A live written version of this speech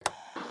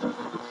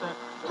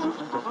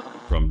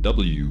on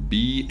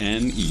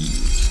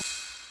WBNE.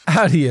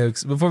 Howdy,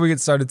 folks. Before we get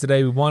started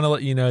today, we want to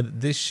let you know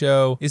that this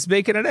show is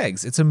Bacon and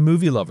Eggs. It's a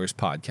movie lovers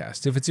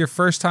podcast. If it's your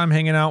first time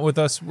hanging out with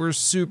us, we're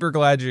super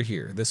glad you're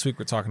here. This week,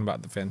 we're talking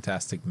about the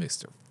fantastic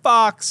Mr.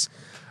 Fox.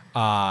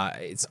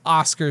 It's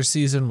Oscar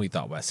season. We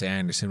thought Wes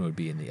Anderson would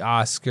be in the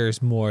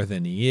Oscars more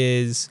than he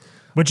is.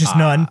 Which is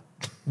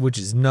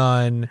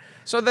none.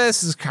 So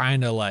this is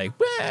kind of like,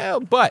 well,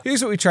 but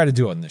here's what we try to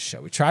do on this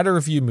show. We try to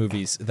review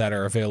movies that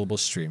are available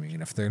streaming.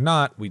 And if they're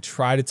not, we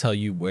try to tell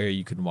you where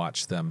you can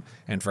watch them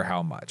and for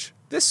how much.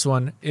 This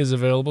one is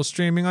available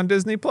streaming on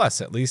Disney Plus,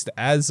 at least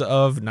as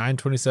of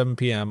 9:27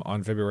 p.m.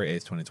 on February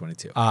 8th,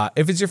 2022.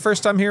 If it's your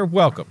first time here,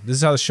 welcome. This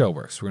is how the show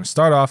works. We're going to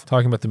start off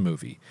talking about the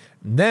movie.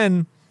 And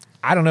then,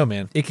 I don't know,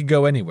 man, it could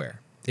go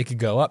anywhere. It could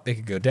go up, it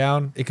could go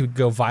down, it could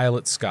go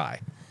violet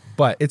sky.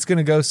 But it's going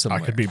to go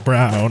somewhere. I could be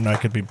brown, I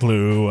could be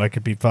blue, I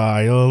could be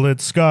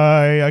violet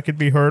sky, I could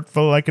be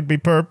hurtful, I could be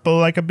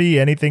purple, I could be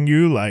anything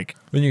you like.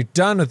 When you're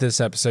done with this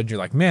episode, you're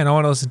like, man, I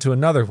want to listen to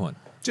another one.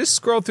 Just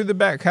scroll through the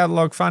back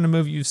catalog, find a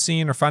movie you've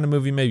seen or find a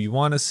movie maybe you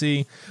want to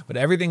see. But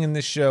everything in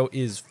this show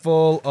is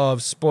full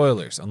of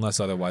spoilers, unless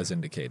otherwise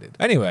indicated.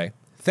 Anyway,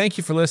 thank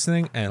you for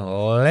listening, and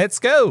let's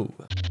go.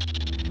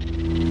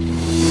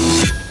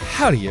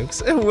 Howdy,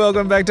 yokes, and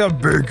welcome back to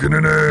Bacon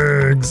and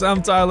Eggs.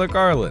 I'm Tyler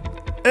Carlin.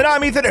 And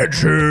I'm Ethan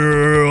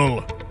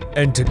Edgehill.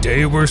 And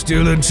today we're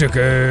stealing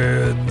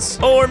chickens.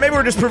 Or maybe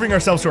we're just proving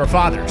ourselves to our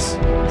fathers.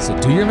 So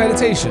do your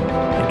meditation.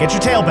 And get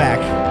your tail back.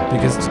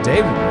 Because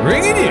today we're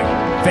bringing you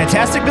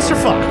Fantastic Mr.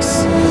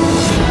 Fox.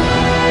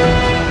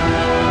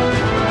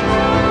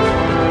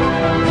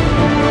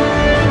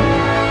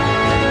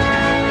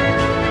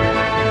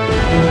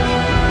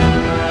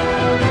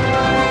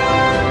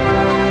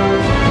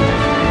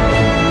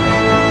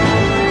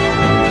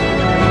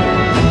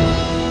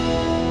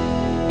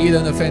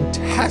 Ethan, the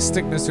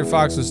fantastic Mr.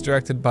 Fox was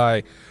directed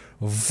by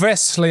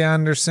Wesley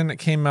Anderson. It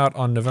came out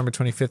on November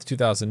 25th,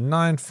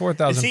 2009.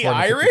 4,000. Is he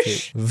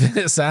Irish?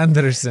 Wes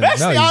Anderson.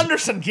 Wesley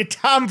Anderson, you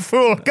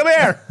tomfool. Come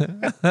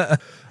here.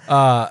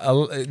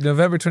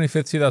 November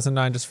 25th,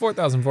 2009, just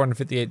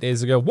 4,458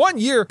 days ago. 1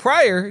 year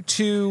prior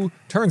to,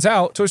 turns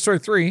out, Toy Story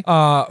 3.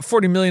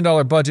 $40 million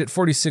budget,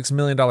 $46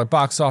 million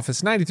box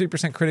office,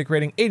 93% critic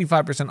rating,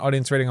 85%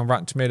 audience rating on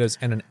Rotten Tomatoes,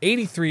 and an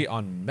 83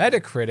 on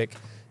Metacritic.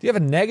 Do you have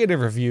a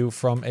negative review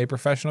from a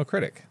professional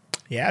critic?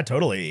 Yeah,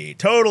 totally,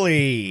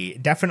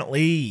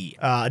 definitely.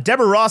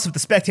 Deborah Ross of The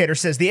Spectator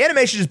says, the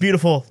animation is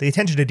beautiful, the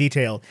attention to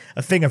detail,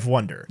 a thing of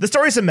wonder. The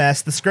story's a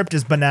mess, the script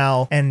is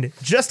banal, and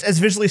just as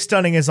visually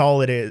stunning as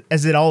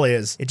it all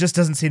is, it just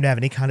doesn't seem to have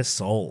any kind of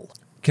soul.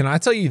 Can I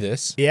tell you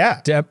this?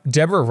 Yeah.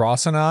 Deborah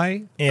Ross and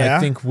I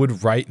think,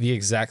 would write the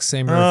exact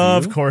same review.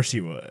 Of course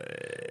you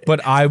would.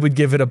 But I would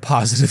give it a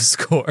positive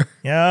score.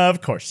 Yeah,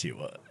 of course you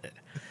would.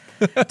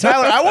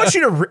 Tyler, I want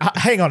you to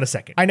hang on a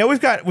second. I know we've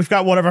got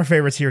one of our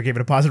favorites here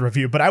giving a positive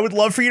review, but I would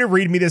love for you to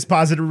read me this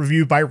positive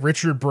review by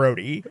Richard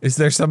Brody. Is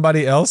there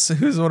somebody else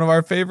who's one of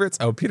our favorites?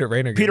 Oh, Peter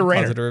Rayner gave a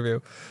positive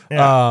review.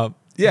 Yeah.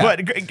 Yeah.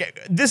 But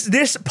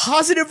this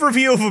positive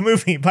review of a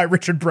movie by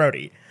Richard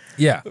Brody.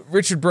 Yeah.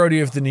 Richard Brody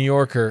of The New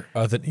Yorker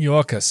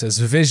says,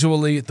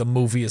 visually, the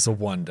movie is a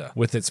wonder.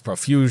 With its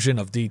profusion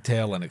of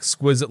detail and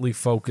exquisitely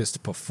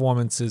focused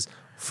performances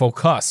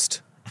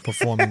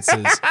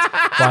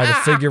by the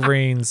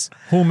figurines,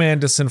 whom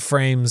Anderson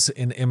frames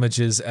in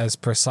images as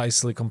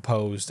precisely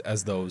composed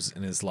as those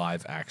in his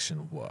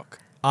live-action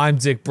work. I'm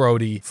Dick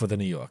Brody for The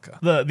New Yorker.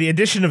 The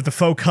addition of the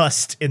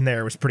focused in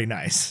there was pretty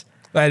nice.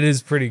 That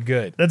is pretty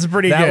good.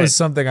 That was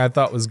something I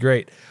thought was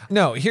great.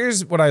 No,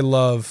 here's what I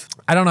love.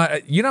 I don't know.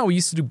 You know, we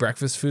used to do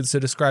breakfast foods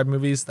to describe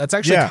movies. That's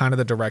actually kind of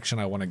the direction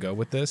I want to go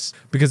with this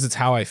because it's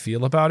how I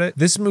feel about it.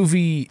 This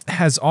movie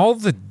has all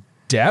the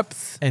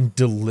depth and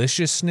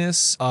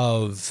deliciousness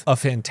of a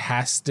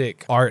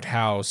fantastic art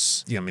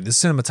house. You know, I mean, the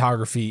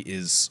cinematography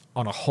is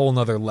on a whole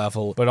nother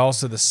level, but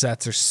also the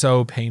sets are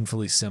so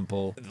painfully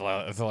simple.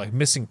 They're like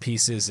missing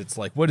pieces. It's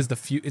like, what is the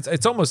few?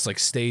 It's almost like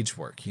stage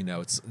work. You know,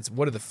 it's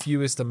what are the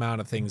fewest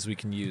amount of things we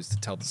can use to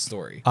tell the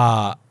story.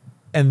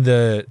 And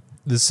the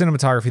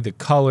cinematography, the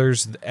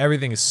colors,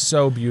 everything is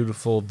so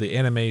beautiful. The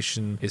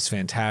animation is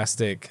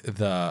fantastic.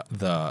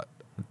 The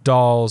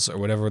dolls or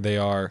whatever they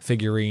are,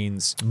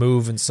 figurines,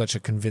 move in such a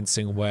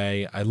convincing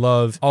way. I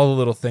love all the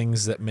little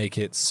things that make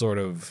it sort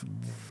of,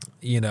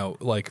 you know,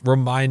 like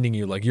reminding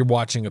you like you're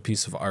watching a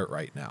piece of art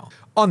right now.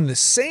 On the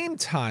same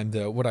time,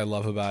 though, what I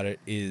love about it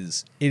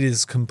is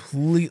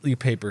completely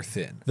paper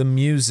thin. The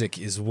music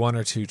is one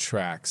or two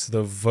tracks.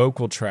 The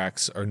vocal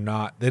tracks are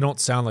not, they don't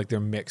sound like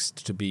they're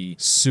mixed to be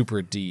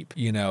super deep.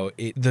 You know,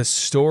 the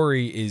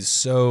story is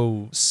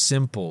so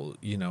simple.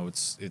 You know,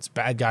 it's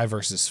bad guy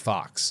versus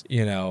fox.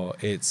 You know,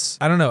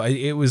 I don't know.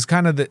 It was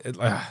kind of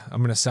I'm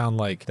going to sound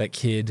like that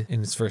kid in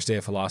his first day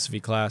of philosophy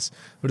class,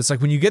 but it's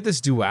like when you get this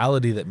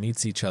duality that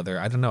meets each other,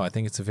 I don't know. I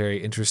think it's a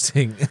very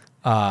interesting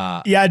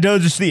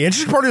just the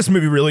interesting part of this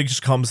movie really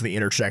just comes to the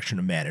intersection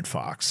of man and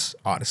fox,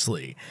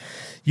 honestly.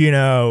 You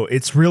know,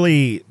 it's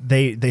really,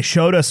 they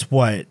showed us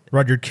what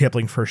Rudyard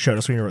Kipling first showed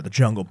us when he wrote The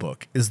Jungle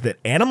Book, is that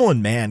animal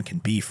and man can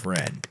be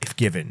friend if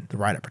given the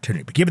right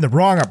opportunity. But given the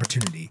wrong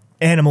opportunity,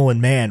 animal and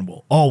man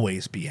will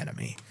always be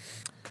enemy.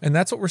 And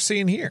that's what we're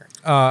seeing here.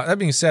 That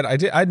being said,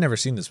 I'd never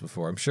seen this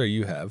before. I'm sure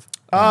you have.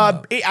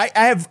 I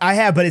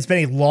have, but it's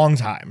been a long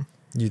time.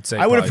 You'd say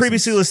I would have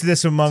previously listed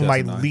this among my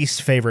 2009.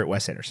 least favorite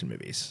Wes Anderson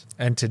movies.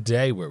 And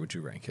today, where would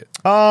you rank it?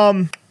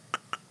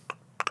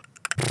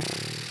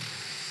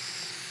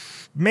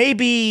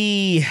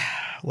 Maybe,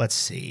 let's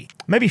see,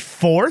 maybe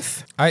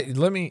fourth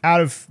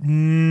out of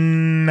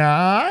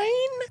 9.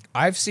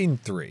 I've seen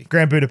 3.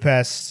 Grand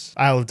Budapest,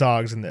 Isle of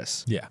Dogs, and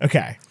this. Yeah.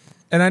 Okay.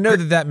 And I know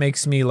that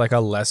makes me like a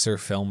lesser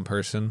film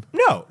person.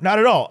 No, not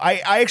at all.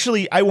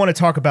 I want to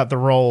talk about the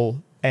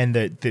role and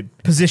the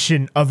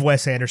position of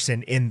Wes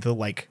Anderson in the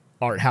like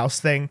art house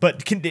thing,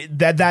 but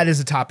that is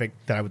a topic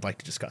that I would like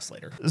to discuss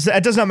later. So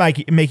that does not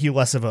make you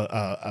less of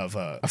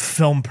a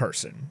film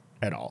person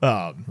at all.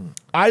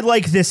 I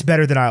like this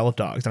better than Isle of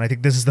Dogs, and I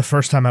think this is the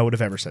first time I would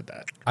have ever said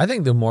that. I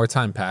think the more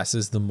time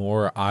passes, the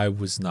more I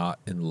was not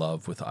in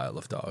love with Isle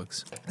of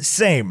Dogs.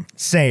 Same.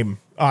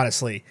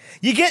 Honestly,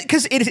 you get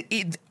because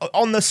it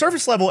on the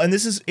surface level, and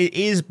it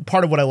is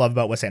part of what I love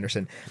about Wes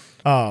Anderson.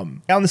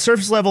 On the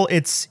surface level,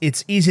 it's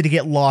easy to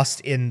get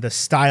lost in the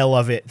style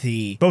of it.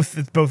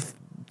 Both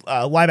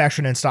live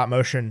action and stop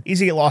motion.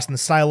 Easy to get lost in the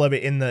style of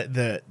it, in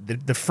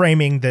the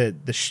framing,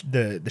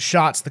 the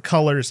shots, the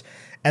colors,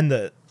 and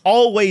the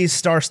always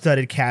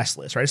star-studded cast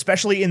list, right?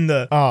 Especially in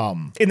the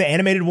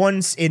animated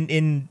ones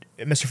in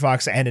Mr.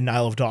 Fox and in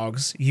Isle of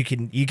Dogs, you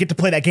get to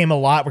play that game a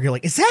lot where you're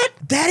like,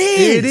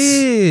 it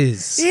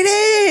is,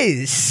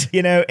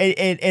 you know,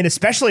 and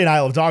especially in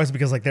Isle of Dogs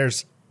because like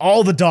there's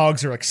all the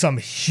dogs are like some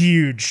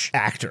huge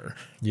actor.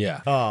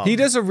 Yeah. He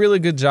does a really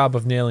good job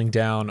of nailing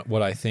down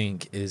what I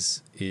think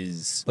is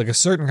like a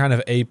certain kind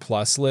of A+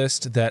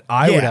 list that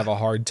I would have a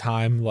hard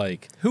time,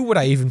 like, who would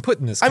I even put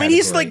in this category? I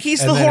mean,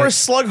 he's the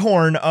Horace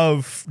Slughorn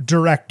of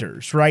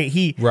directors, right?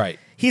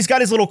 He's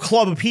got his little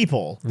club of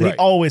people that he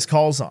always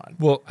calls on.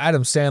 Well,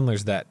 Adam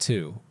Sandler's that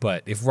too,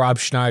 but if Rob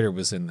Schneider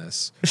was in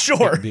this,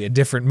 sure, it would be a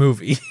different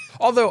movie.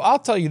 Although I'll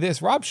tell you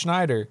this, Rob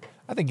Schneider,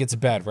 I think gets a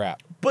bad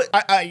rap. But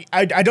I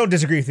don't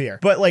disagree with you there.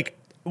 But like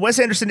Wes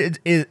Anderson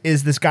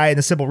is this guy in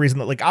the simple reason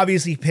that like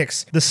obviously he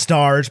picks the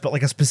stars, but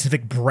like a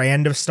specific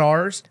brand of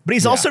stars. But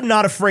he's also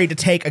not afraid to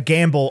take a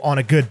gamble on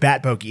a good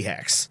bat bogey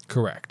hex.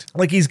 Correct.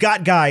 Like he's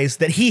got guys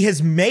that he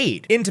has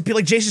made into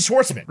like Jason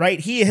Schwartzman, right?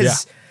 He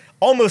has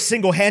almost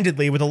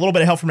single-handedly, with a little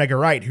bit of help from Edgar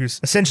Wright, who's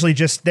essentially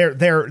just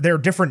they're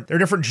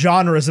different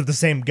genres of the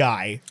same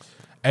guy.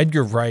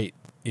 Edgar Wright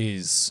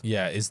is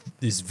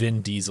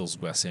Vin Diesel's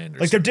Wes Anderson.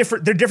 Like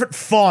they're different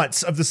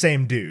fonts of the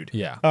same dude.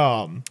 Yeah.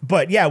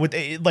 But yeah, with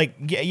Jason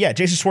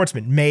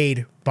Schwartzman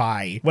made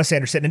by Wes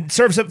Anderson and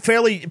serves a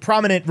fairly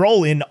prominent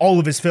role in all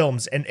of his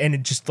films and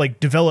it just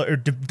like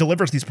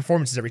delivers these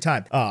performances every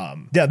time.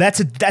 Yeah,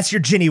 that's your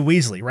Ginny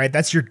Weasley, right?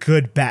 That's your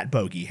good bat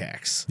bogey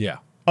hex. Yeah.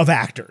 Of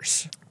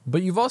actors.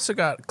 But you've also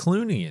got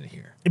Clooney in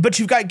here. But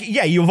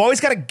you've always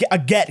got a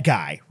get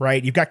guy,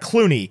 right? You've got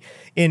Clooney.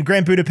 In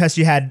Grand Budapest,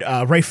 you had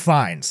Ralph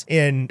Fiennes.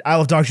 In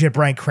Isle of Dogs, you had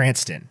Bryan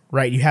Cranston,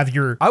 right? You have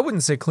your... I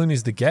wouldn't say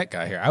Clooney's the get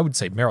guy here. I would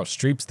say Meryl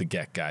Streep's the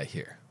get guy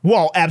here.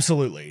 Well,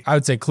 absolutely. I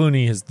would say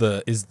Clooney is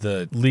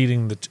the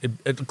leading the...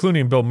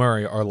 Clooney and Bill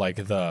Murray are like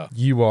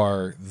you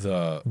are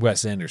the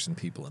Wes Anderson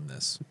people in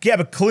this. Yeah,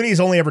 but Clooney's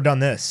only ever done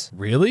this.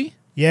 Really?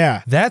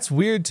 Yeah. That's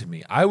weird to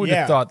me. I would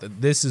have thought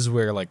that this is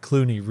where like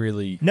Clooney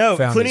really found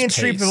Clooney and his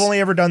Streep pace. have only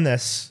ever done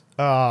this.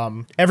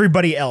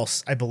 Everybody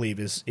else, I believe,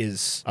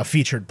 is a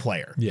featured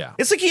player. Yeah.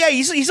 It's like,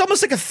 he's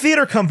almost like a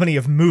theater company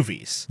of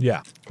movies.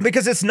 Yeah.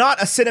 Because it's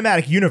not a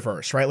cinematic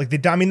universe, right? Like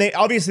they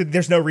obviously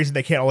there's no reason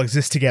they can't all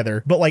exist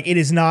together, but like it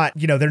is not,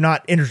 they're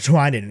not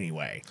intertwined in any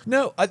way.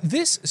 No,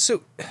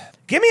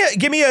 Give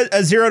me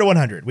a 0 to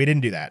 100. We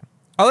didn't do that.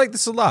 I like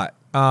this a lot.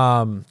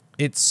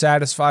 It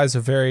satisfies a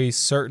very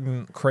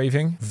certain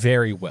craving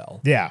very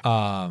well. Yeah.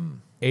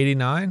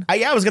 89?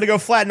 I was going to go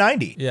flat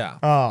 90. Yeah.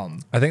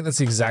 I think that's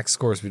the exact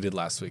scores we did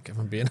last week, if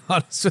I'm being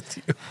honest with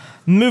you.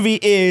 Movie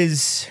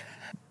is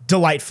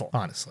delightful,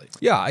 honestly.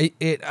 Yeah,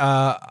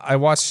 I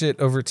watched it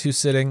over 2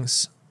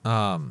 sittings,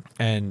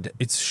 and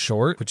it's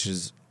short, which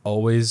is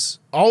always...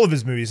 All of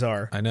his movies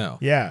are. I know.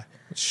 Yeah.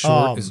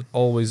 Short is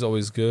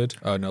always good.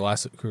 Oh, no,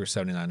 last week we were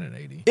 79 and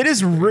 80. It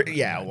is,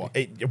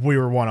 we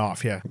were one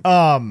off, yeah.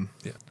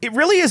 It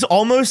really is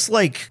almost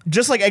like,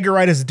 just like Edgar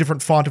Wright is a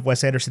different font of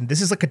Wes Anderson, this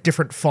is like a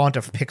different font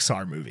of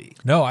Pixar movie.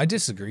 No, I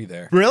disagree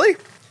there. Really?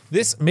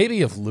 This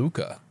maybe of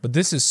Luca, but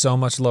this is so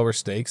much lower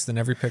stakes than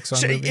every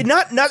Pixar movie.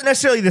 Not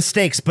necessarily the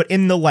stakes, but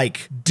in the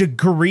like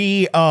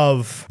degree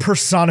of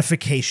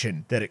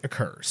personification that it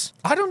occurs.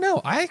 I don't know.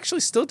 I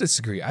actually still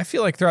disagree. I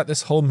feel like throughout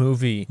this whole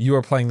movie, you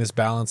are playing this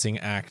balancing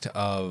act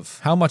of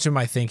how much am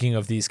I thinking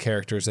of these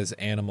characters as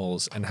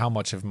animals and how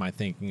much am I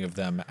thinking of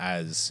them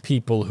as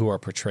people who are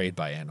portrayed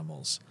by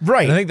animals.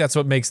 Right. And I think that's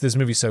what makes this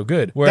movie so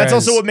good. Whereas, that's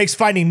also what makes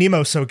Finding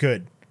Nemo so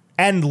good.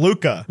 And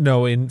Luca.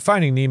 No, in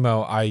Finding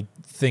Nemo, I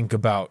think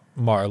about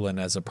Marlin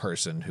as a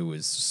person who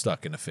is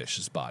stuck in a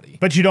fish's body.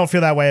 But you don't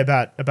feel that way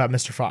about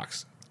Mr.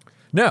 Fox.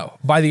 No,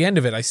 by the end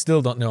of it, I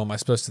still don't know. Am I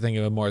supposed to think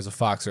of him more as a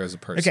fox or as a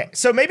person? Okay,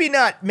 so maybe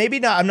not.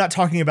 I'm not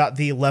talking about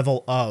the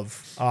level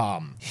of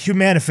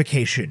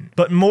humanification,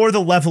 but more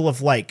the level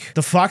of like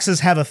the foxes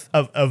have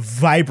a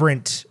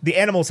vibrant. The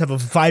animals have a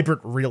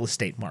vibrant real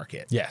estate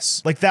market.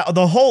 Yes. Like that.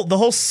 The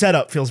whole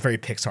setup feels very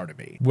Pixar to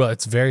me. Well,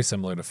 it's very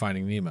similar to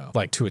Finding Nemo,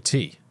 like to a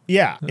T.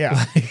 Yeah.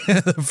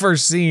 The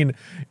first scene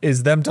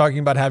is them talking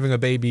about having a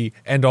baby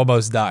and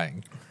almost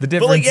dying. The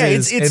difference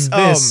is in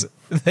this,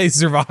 they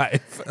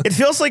survive. It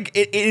feels like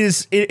it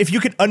is. If you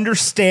could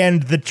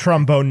understand the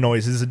trombone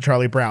noises in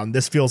Charlie Brown,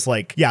 this feels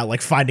like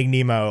Finding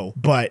Nemo,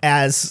 but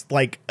as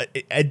like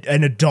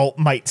an adult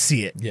might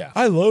see it. Yeah,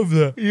 I love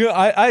that. Yeah,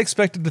 I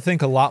expected to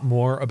think a lot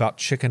more about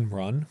Chicken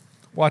Run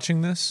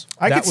watching this.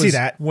 I could see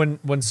that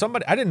when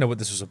somebody, I didn't know what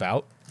this was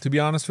about, to be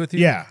honest with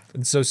you. Yeah.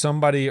 And so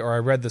somebody, or I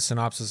read the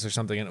synopsis or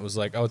something, and it was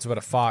like, oh, it's about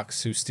a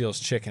fox who steals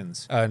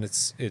chickens, and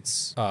it's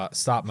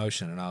stop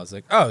motion, and I was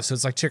like, oh, so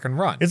it's like Chicken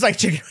Run. It's like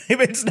Chicken.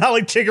 It's not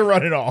like Chicken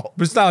Run at all.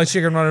 But it's not like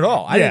Chicken Run at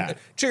all.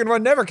 Chicken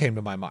Run never came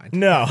to my mind.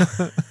 No,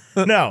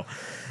 no.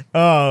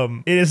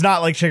 It is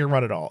not like Chicken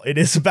Run at all. It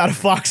is about a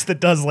fox that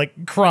does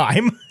like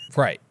crime.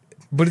 Right.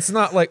 But it's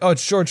not like, oh,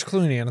 it's George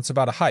Clooney and it's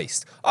about a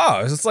heist. Oh,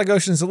 it's like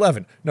Ocean's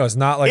 11. No, it's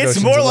not like Ocean's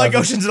 11. It's more like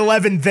Ocean's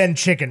 11 than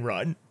Chicken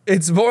Run.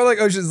 It's more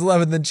like Ocean's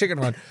 11 than Chicken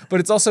Run, but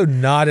it's also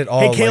not at all.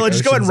 Hey, Kayla, like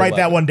just go ahead and write 11.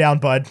 that one down,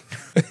 bud.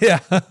 Yeah.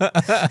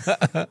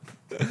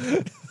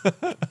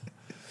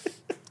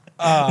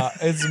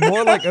 It's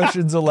more like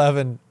Ocean's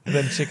 11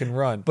 than Chicken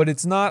Run, but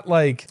it's not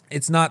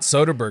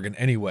Soderbergh in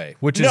any way,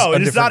 which is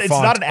it's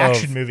not an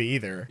action movie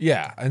either.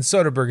 Yeah, and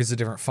Soderbergh is a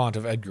different font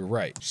of Edgar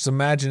Wright. Just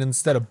imagine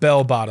instead of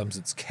bell bottoms,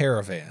 it's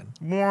Caravan.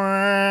 Except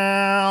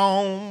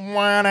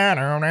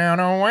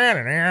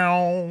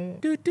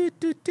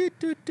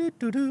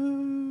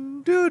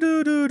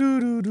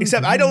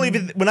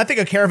when I think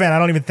of Caravan, I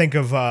don't even think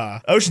of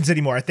Oceans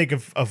anymore. I think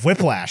of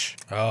Whiplash.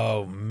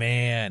 Oh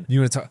man, you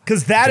want to talk?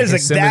 Because that is a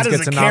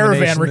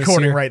Caravan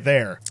recording right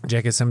there.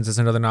 J.K. Simmons has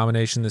another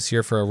nomination this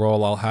year for a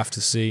role I'll have to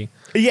see.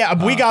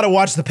 Yeah, we got to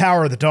watch The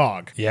Power of the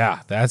Dog. Yeah,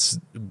 that's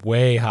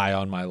way high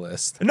on my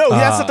list. No,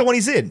 that's not the one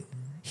he's in.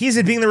 He's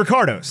in Being the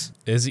Ricardos.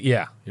 Is he?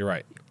 Yeah, you're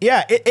right.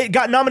 Yeah, it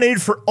got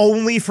nominated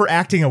only for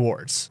acting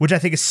awards, which I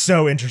think is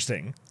so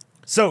interesting.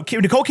 So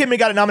Nicole Kidman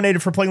got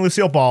nominated for playing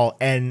Lucille Ball,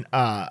 and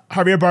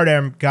Javier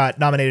Bardem got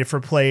nominated for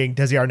playing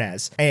Desi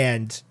Arnaz,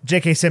 and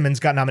J.K. Simmons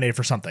got nominated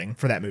for something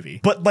for that movie.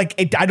 But like,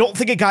 I don't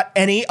think it got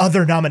any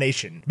other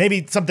nomination.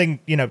 Maybe something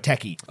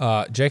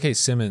techie. J.K.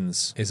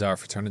 Simmons is our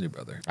fraternity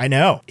brother. I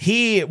know.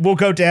 He will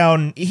go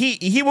down.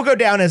 He will go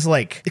down as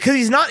like, because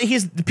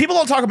people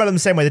don't talk about him the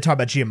same way they talk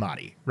about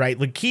Giamatti, right?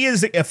 Like, he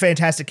is a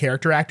fantastic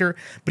character actor,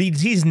 but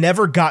he's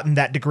never gotten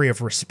that degree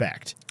of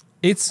respect.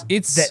 It's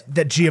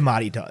that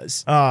Giamatti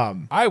does.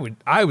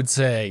 I would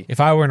say if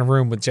I were in a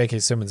room with J.K.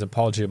 Simmons and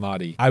Paul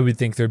Giamatti, I would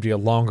think there'd be a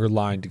longer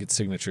line to get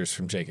signatures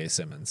from J.K.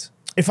 Simmons.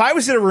 If I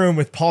was in a room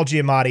with Paul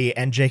Giamatti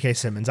and J.K.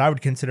 Simmons, I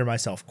would consider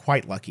myself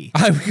quite lucky.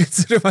 I would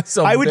consider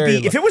myself.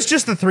 If it was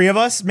just the three of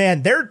us,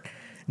 man, they're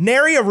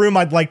nary a room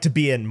I'd like to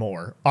be in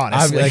more,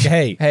 honestly. I'd be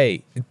like,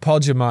 hey, Paul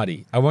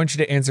Giamatti, I want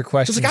you to answer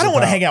questions. I don't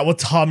want to hang out with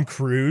Tom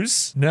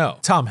Cruise. No.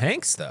 Tom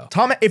Hanks, though.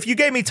 If you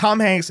gave me Tom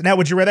Hanks, now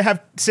would you rather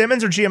have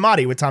Simmons or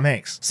Giamatti with Tom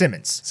Hanks?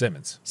 Simmons,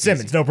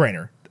 no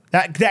brainer.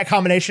 That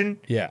combination,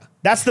 yeah.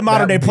 That's the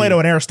modern day Plato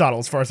and Aristotle,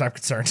 as far as I'm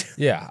concerned.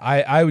 Yeah,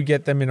 I would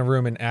get them in a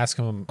room and ask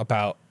them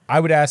about. I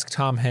would ask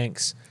Tom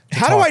Hanks.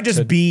 How do I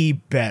just be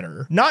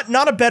better?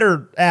 Not a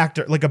better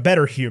actor, like a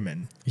better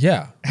human.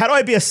 Yeah. How do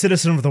I be a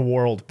citizen of the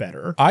world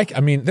better?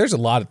 I mean, there's a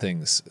lot of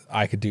things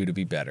I could do to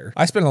be better.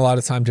 I spend a lot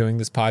of time doing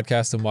this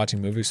podcast and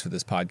watching movies for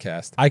this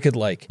podcast. I could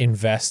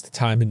invest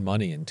time and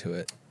money into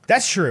it.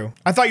 That's true.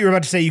 I thought you were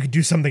about to say you could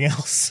do something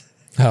else.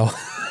 Oh.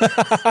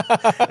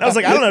 I was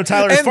like, I don't know,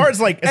 Tyler. As far as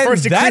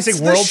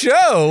decreasing world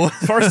show.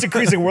 As far as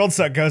decreasing world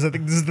suck goes, I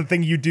think this is the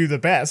thing you do the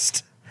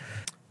best.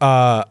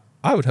 I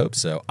would hope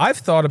so. I've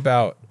thought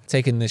about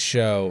taking this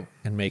show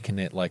and making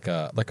it like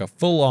a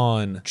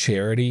full-on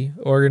charity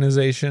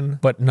organization,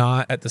 but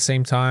not at the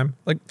same time.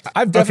 Like,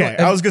 I've definitely.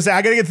 Okay, I was gonna say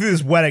I gotta get through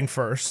this wedding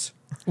first.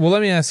 Well,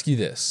 let me ask you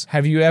this.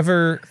 Have you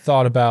ever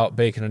thought about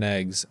Bacon and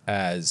Eggs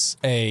as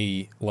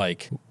we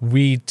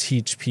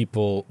teach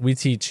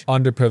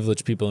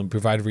underprivileged people and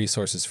provide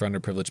resources for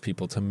underprivileged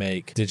people to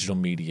make digital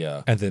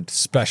media and then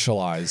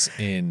specialize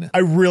in... I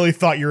really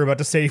thought you were about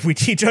to say we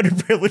teach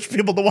underprivileged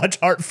people to watch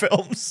art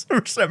films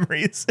for some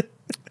reason.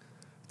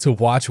 To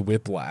watch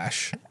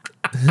Whiplash.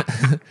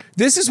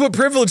 This is what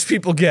privileged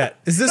people get.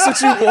 Is this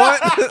what you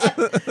want?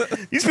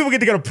 These people get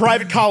to go to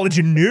private college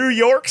in New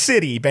York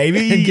City,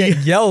 baby. And get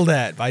yelled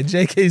at by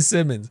J.K.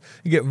 Simmons.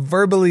 You get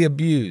verbally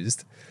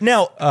abused.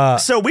 Now,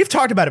 so we've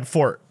talked about it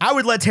before. I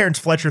would let Terrence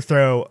Fletcher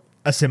throw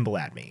a symbol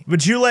at me.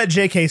 Would you let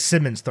J.K.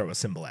 Simmons throw a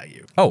symbol at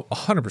you? Oh,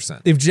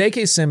 100%. If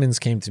J.K. Simmons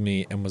came to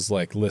me and was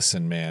like,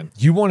 listen, man,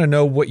 you want to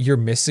know what you're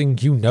missing?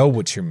 You know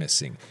what you're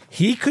missing.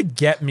 He could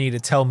get me to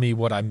tell me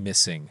what I'm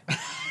missing.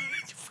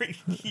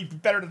 He'd be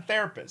better than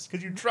therapist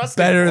because you trust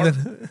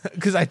him.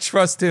 Because I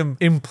trust him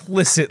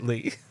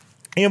implicitly.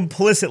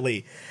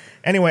 Implicitly.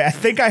 Anyway,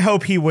 I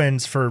hope he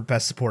wins for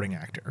Best Supporting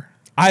Actor.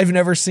 I've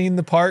never seen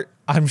the part.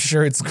 I'm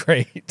sure it's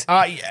great.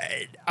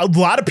 A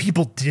lot of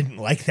people didn't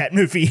like that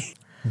movie.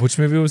 Which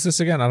movie was this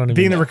again? I don't even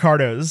Being know. the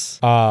Ricardos.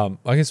 I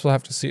guess we'll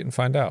have to see it and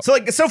find out. So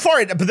so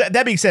far, but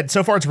that being said,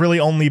 so far it's really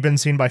only been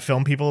seen by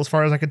film people as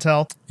far as I could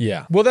tell.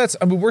 Yeah. Well,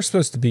 we're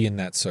supposed to be in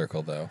that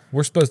circle though.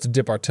 We're supposed to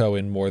dip our toe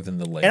in more than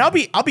the lady. And I'll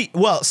be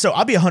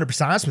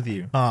 100% honest with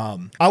you.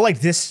 I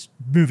like this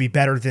movie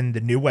better than the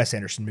new Wes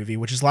Anderson movie,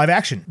 which is live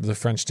action. The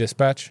French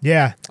Dispatch?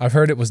 Yeah. I've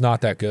heard it was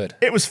not that good.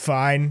 It was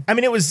fine. I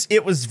mean, it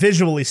was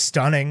visually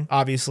stunning,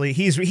 obviously.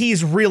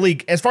 He's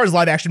really, as far as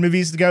live action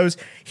movies goes,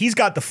 he's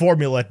got the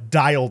formula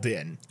dialed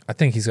in. I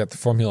think he's got the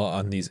formula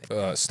on these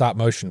stop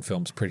motion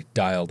films pretty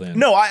dialed in.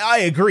 No, I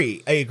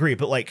agree.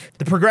 But like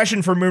the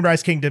progression from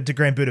Moonrise Kingdom to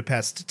Grand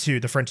Budapest to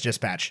The French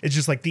Dispatch, it's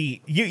just like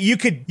you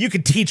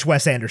could teach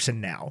Wes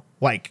Anderson now,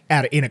 like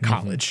in a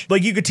college.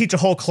 Like you could teach a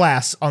whole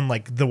class on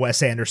like the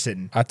Wes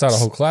Anderson. I taught a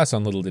whole class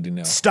on Little Did He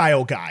Know.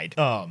 Style guide.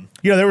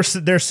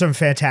 There's some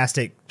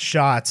fantastic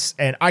shots,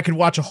 and I could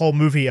watch a whole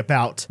movie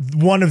about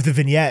one of the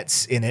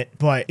vignettes in it,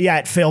 but yeah,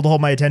 it failed to hold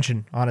my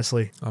attention,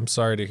 honestly. I'm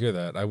sorry to hear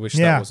that. I wish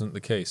that wasn't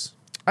the case.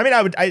 I mean,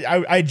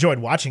 I enjoyed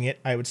watching it.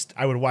 I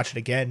would watch it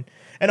again.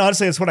 And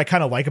honestly, that's what I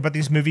kind of like about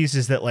these movies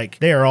is that like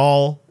they are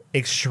all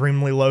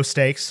extremely low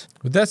stakes.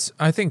 But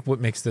I think what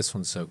makes this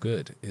one so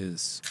good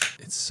is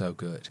it's so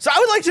good. So I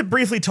would like to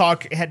briefly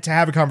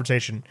have a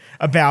conversation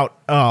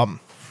about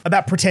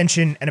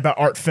pretension and about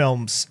art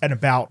films and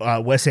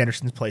about Wes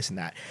Anderson's place in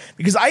that,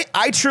 because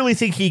I truly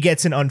think he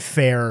gets an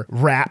unfair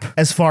rap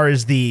as far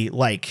as the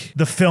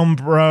film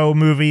bro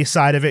movie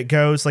side of it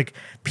goes. Like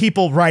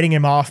people writing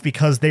him off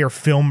because they are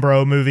film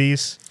bro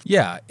movies.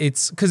 Yeah,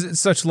 it's because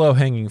it's such low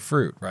hanging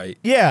fruit, right?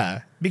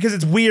 Yeah, because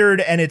it's weird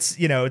and it's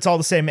it's all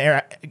the same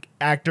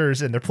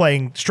actors and they're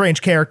playing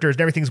strange characters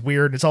and everything's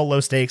weird and it's all low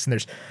stakes and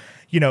there's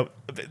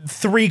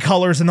 3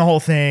 colors in the whole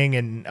thing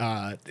and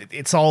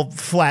it's all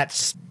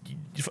flat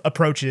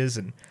approaches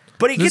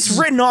but it gets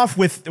written off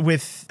with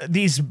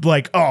these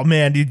like, oh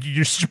man,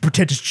 you're such a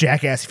pretentious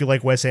jackass if you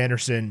like Wes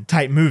Anderson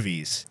type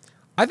movies.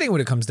 I think what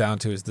it comes down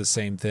to is the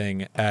same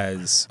thing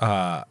as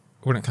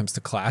when it comes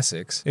to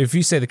classics. If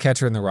you say The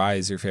Catcher in the Rye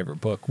is your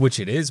favorite book, which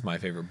it is my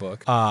favorite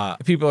book,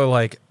 people are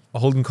like,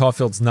 Holden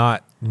Caulfield's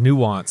not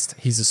nuanced.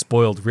 He's a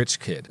spoiled rich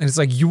kid. And it's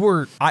like,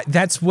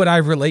 that's what I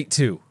relate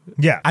to.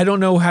 Yeah. I don't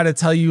know how to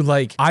tell you,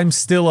 like, I'm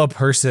still a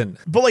person.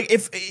 But like,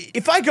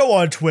 if I go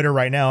on Twitter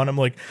right now and I'm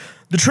like,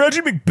 The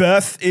Tragic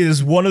Macbeth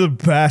is one of the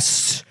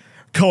best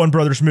Coen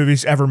Brothers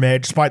movies ever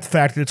made, despite the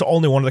fact that it's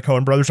only one of the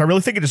Coen Brothers, I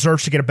really think it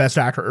deserves to get a Best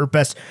Actor or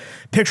Best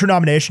Picture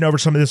nomination over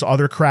some of this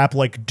other crap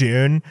like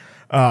Dune.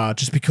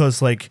 Just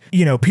because, like,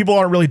 people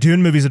aren't really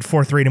doing movies at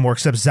 4:3 anymore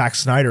except Zack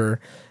Snyder.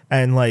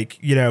 And like,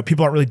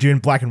 people aren't really doing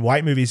black and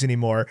white movies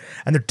anymore.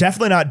 And they're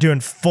definitely not doing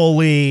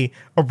fully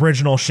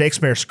original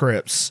Shakespeare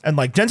scripts. And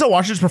like Denzel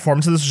Washington's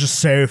performance of this is just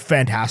so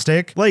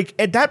fantastic. Like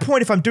at that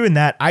point, if I'm doing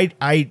that,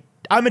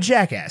 I'm a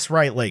jackass,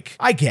 right? Like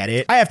I get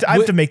it. I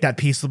have to make that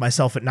peace with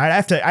myself at night.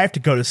 I have to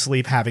go to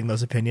sleep having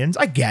those opinions.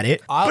 I get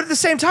it. But at the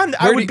same time,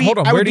 I would be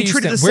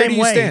treated the same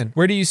way.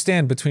 Where do you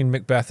stand between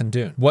Macbeth and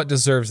Dune? What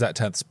deserves that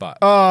 10th spot?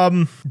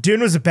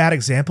 Dune was a bad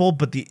example,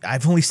 but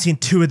I've only seen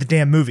 2 of the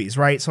damn movies,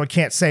 right? So I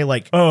can't say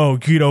like, oh,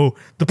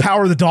 The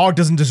Power of the Dog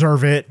doesn't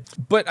deserve it.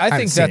 But I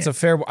think that's a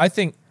fair. I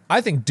think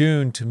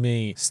Dune to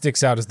me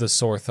sticks out as the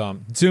sore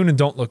thumb. Dune and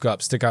Don't Look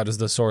Up stick out as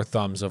the sore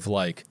thumbs of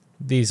like,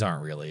 these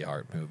aren't really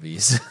art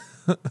movies.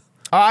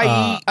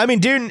 I mean,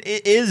 Dune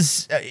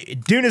is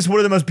one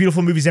of the most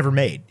beautiful movies ever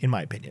made, in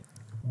my opinion.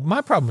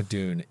 My problem with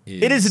Dune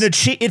is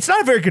it's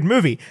not a very good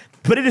movie,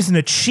 but it is an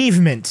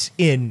achievement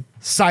in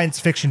science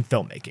fiction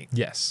filmmaking.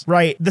 Yes.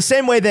 Right. The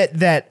same way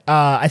that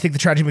I think The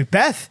Tragic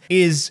Macbeth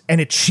is an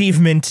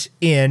achievement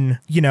in,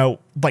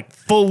 like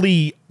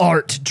fully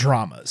art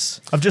dramas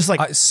of just like,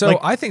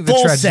 I think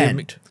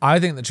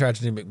the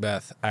Tragedy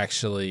Macbeth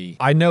actually,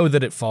 I know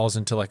that it falls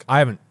into like, I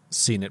haven't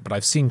seen it, but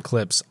I've seen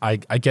clips. I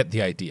get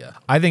the idea.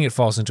 I think it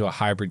falls into a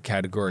hybrid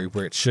category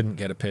where it shouldn't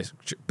get a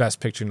Best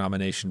Picture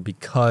nomination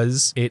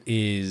because it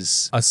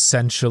is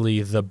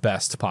essentially the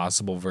best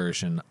possible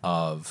version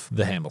of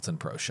the Hamilton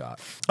Pro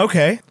Shot.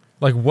 Okay.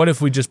 Like, what if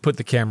we just put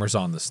the cameras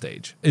on the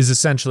stage? Is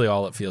essentially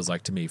all it feels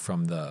like to me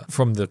from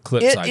the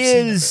clips I've seen.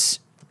 It is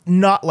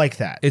not like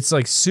that. It's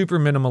like super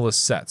minimalist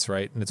sets,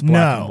 right? And it's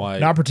black and white.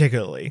 Not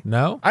particularly.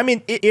 No? I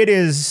mean, it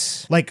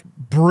is like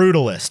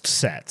brutalist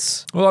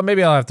sets. Well,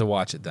 maybe I'll have to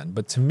watch it then.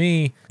 But to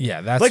me,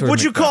 yeah, that's like,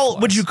 would you call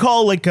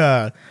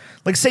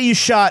like say you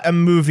shot a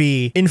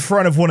movie in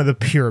front of one of the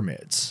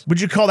pyramids.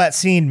 Would you call that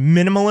scene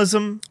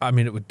minimalism? I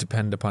mean, it would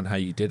depend upon how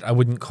you did. I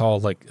wouldn't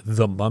call like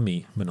The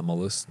Mummy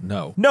minimalist.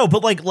 No. No,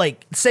 but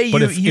like say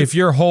but if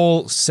your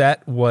whole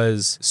set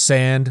was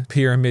sand,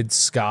 pyramid,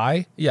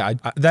 sky, yeah,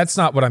 that's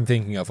not what I'm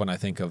thinking of when I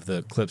think of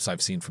the clips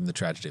I've seen from The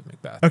Tragedy of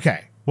Macbeth.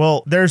 Okay.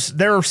 Well, there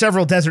are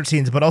several desert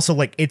scenes, but also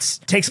like it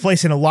takes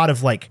place in a lot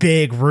of like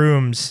big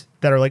rooms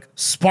that are like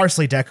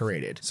sparsely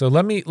decorated. So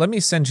let me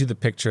send you the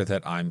picture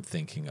that I'm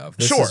thinking of.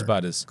 This is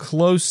about as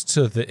close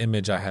to the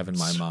image I have in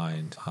my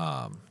mind.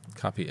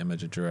 Copy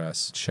image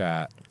address,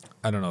 chat.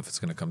 I don't know if it's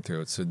going to come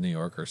through. It's in New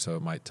Yorker, so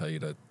it might tell you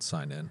to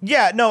sign in.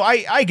 Yeah, no,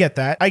 I get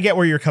that. I get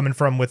where you're coming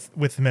from with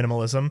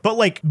minimalism. But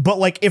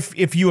like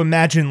if you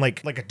imagine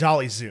like a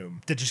dolly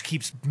zoom that just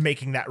keeps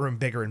making that room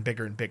bigger and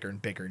bigger and bigger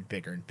and bigger and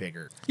bigger and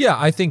bigger. Yeah,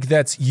 I think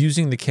that's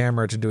using the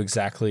camera to do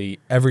exactly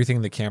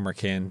everything the camera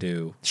can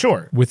do.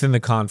 Sure. Within the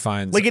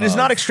confines. Like it is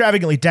not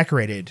extravagantly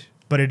decorated,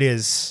 but it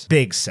is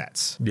big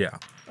sets. Yeah.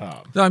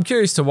 No, I'm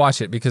curious to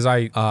watch it because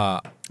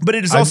but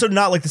it is also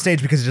not like the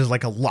stage because it is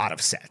like a lot of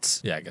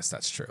sets. Yeah, I guess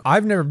that's true.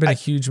 I've never been a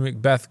huge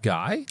Macbeth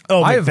guy.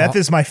 Oh, Macbeth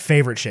is my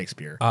favorite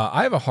Shakespeare.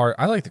 I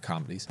like the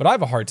comedies, but I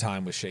have a hard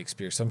time with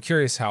Shakespeare. So I'm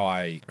curious how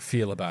I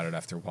feel about it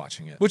after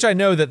watching it. Which I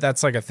know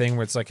that's like a thing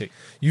where it's like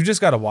you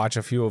just got to watch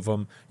a few of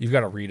them. You've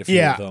got to read a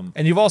few of them,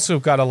 and you've also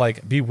got to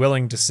like be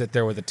willing to sit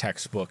there with a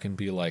textbook and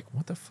be like,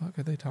 "What the fuck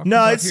are they talking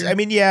about here?" I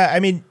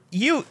mean,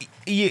 you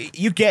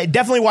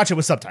definitely watch it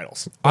with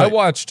subtitles.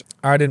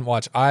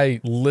 I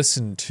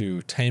listened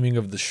to Taming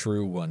of the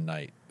Shrew one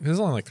night. It was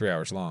only like 3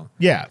 hours long.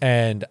 Yeah.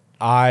 And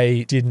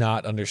I did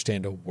not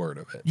understand a word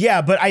of it.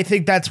 Yeah, but I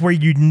think that's where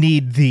you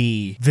need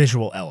the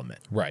visual element.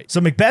 Right. So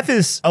Macbeth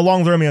is,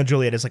 along with Romeo and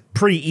Juliet, is like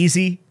pretty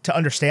easy to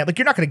understand. Like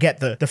you're not going to get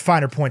the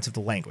finer points of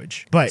the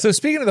language. But so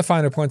speaking of the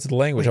finer points of the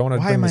language, I want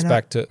to bring this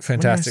back to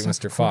Fantastic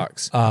Mr.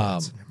 Fox.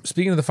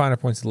 Speaking of the finer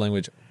points of the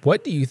language,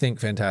 what do you think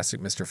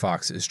Fantastic Mr.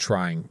 Fox is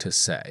trying to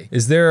say?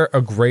 Is there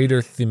a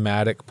greater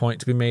thematic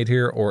point to be made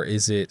here, or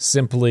is it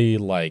simply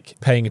like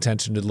paying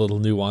attention to the little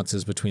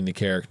nuances between the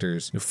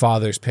characters? Your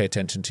fathers pay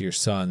attention to your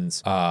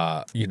sons,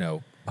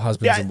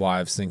 husbands and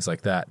wives, things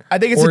like that. I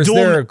think it's or is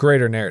there a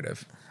greater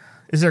narrative?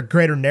 Is there a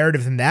greater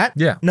narrative than that?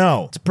 Yeah.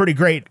 No, it's a pretty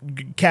great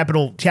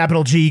capital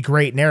G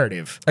great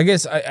narrative. I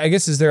guess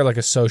is there like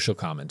a social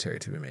commentary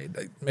to be made?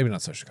 Like, maybe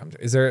not social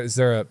commentary. Is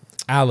there a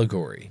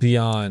allegory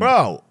beyond?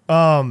 Bro,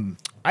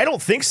 I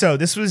don't think so.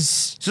 This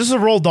is a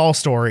Roald Dahl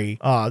story.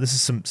 This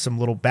is some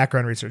little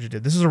background research he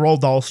did. This is a Roald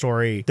Dahl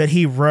story that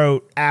he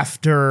wrote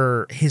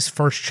after his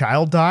first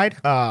child died,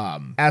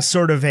 as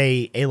sort of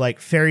a like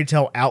fairy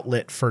tale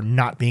outlet for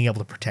not being able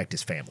to protect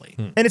his family.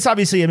 And it's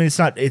obviously, I mean,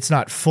 it's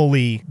not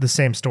fully the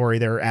same story.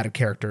 There are added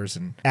characters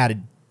and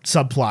added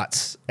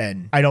subplots,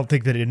 and I don't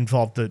think that it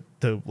involved the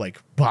like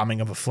bombing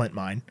of a Flint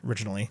mine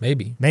originally.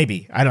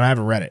 Maybe I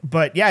haven't read it,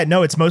 but yeah,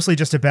 no, it's mostly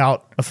just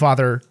about a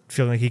father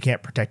feeling like he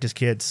can't protect his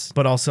kids,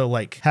 but also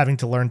like having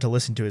to learn to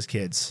listen to his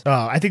kids.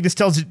 I think this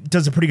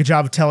does a pretty good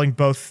job of telling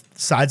both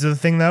sides of the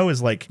thing, though,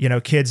 is like,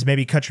 kids,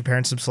 maybe cut your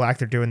parents some slack.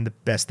 They're doing the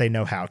best they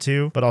know how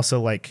to, but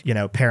also like,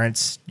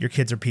 parents, your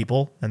kids are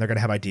people and they're going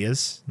to have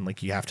ideas and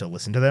like you have to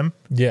listen to them.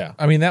 Yeah.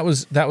 I mean, that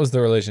was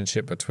the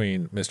relationship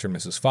between Mr. and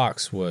Mrs.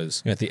 Fox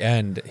was at the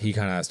end, he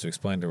kind of has to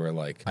explain to her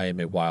like, I am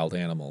a wild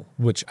animal,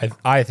 which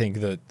I think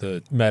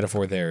the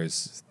metaphor there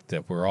is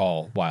that we're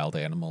all wild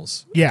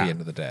animals at the end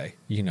of the day.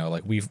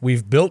 Like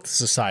we've built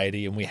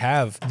society and we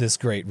have this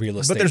great real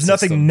estate but there's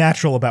system. Nothing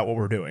natural about what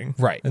we're doing.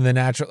 Right. And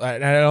I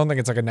don't think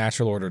it's like a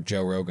natural order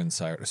Joe Rogan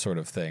sort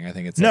of thing. I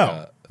think it's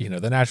like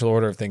the natural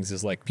order of things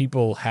is like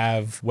people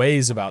have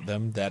ways about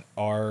them that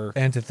are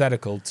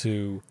antithetical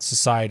to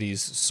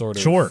society's sort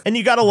of. Sure. And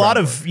you got a lot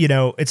of,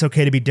 it's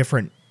okay to be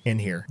different in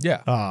here.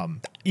 Yeah.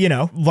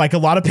 Like a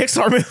lot of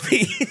Pixar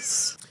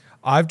movies.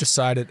 I've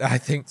decided, I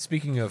think,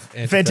 speaking of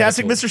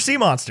Fantastic Mr. Sea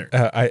Monster.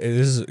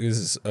 This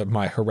is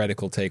my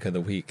heretical take of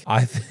the week.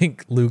 I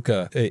think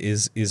Luca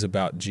is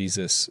about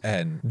Jesus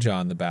and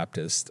John the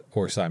Baptist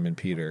or Simon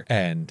Peter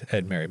and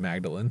Mary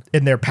Magdalene.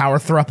 In their power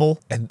throuple.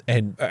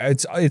 And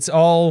it's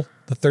all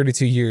the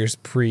 32 years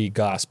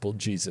pre-gospel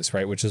Jesus,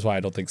 right? Which is why I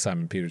don't think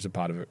Simon Peter's a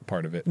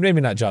part of it.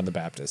 Maybe not John the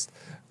Baptist.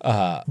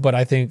 But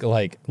I think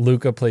like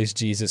Luca plays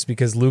Jesus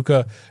because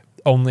Luca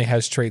only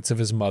has traits of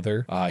his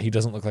mother. He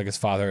doesn't look like his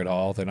father at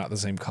all. They're not the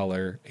same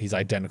color. He's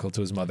identical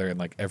to his mother in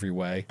like every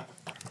way.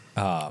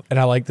 And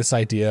I like this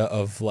idea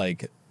of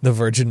like the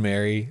Virgin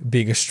Mary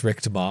being a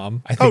strict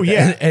mom. I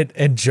think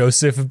and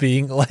Joseph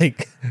being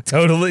like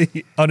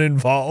totally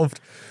uninvolved.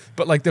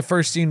 But like the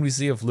first scene we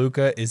see of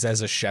Luca is as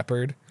a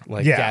shepherd,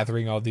 like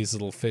gathering all these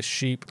little fish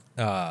sheep.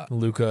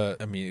 Luca,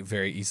 I mean,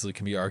 very easily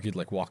can be argued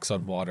like walks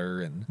on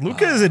water. And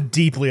Luca is a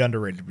deeply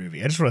underrated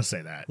movie. I just want to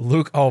say that.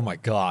 Luke, oh my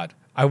God.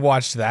 I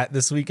watched that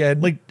this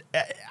weekend. Like,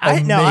 I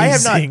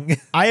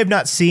have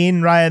not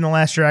seen Raya and the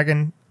Last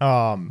Dragon,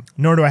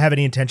 nor do I have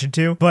any intention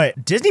to.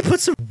 But Disney put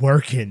some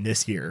work in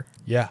this year.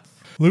 Yeah,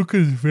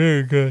 Luca's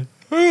very good.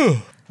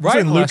 Right,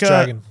 and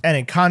Luca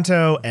and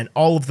Encanto and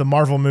all of the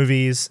Marvel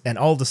movies and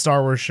all of the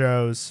Star Wars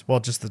shows.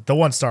 Well, just the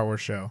one Star Wars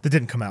show that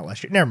didn't come out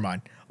last year. Never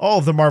mind. All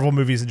of the Marvel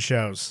movies and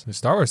shows. The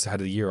Star Wars had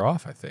a year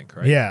off, I think,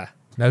 right? Yeah.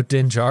 No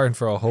Din Djarin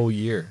for a whole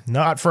year.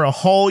 Not for a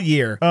whole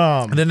year.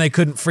 And then they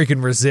couldn't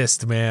freaking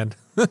resist, man.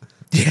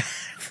 Yeah,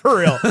 for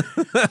real.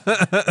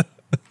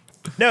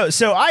 No,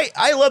 so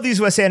I love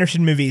these Wes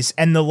Anderson movies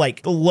and the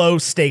like low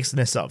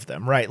stakesness of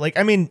them, right? Like,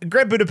 I mean,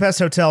 Grand Budapest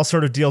Hotel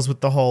sort of deals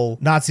with the whole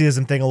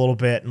Nazism thing a little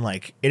bit, and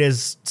like it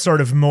is sort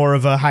of more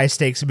of a high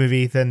stakes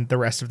movie than the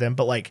rest of them.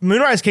 But like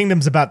Moonrise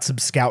Kingdom's about some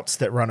scouts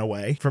that run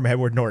away from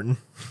Edward Norton.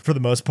 for the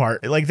most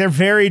part. Like they're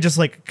very just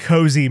like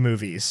cozy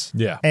movies.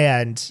 Yeah.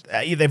 And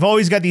they've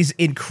always got these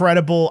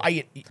incredible.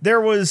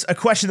 There was a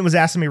question that was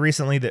asked of me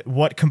recently that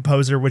what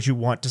composer would you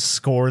want to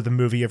score the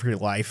movie of your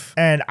life?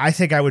 And I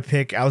think I would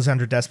pick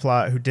Alexandre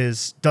Desplat, who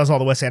does all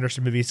the Wes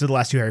Anderson movies, did the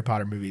last 2 Harry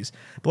Potter movies,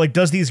 but like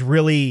does these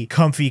really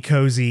comfy,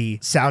 cozy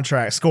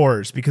soundtrack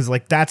scores, because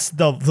like that's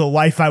the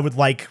life I would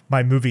like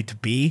my movie to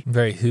be.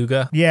 Very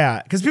Huga.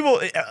 Yeah, because people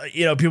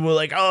were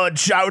like, oh,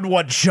 I would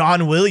want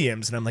John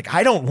Williams, and I'm like,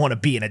 I don't want to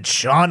be in a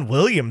John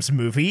Williams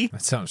movie.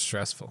 That sounds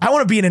stressful. I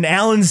want to be in an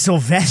Alan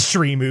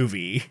Silvestri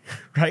movie,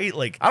 right?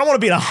 Like, I don't want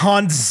to be in a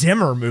Hans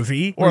Zimmer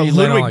movie or a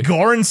Ludwig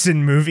Göransson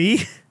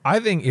movie. I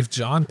think if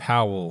John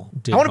Powell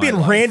did, I want to be in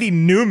a Randy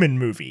Newman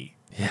movie.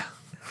 Yeah.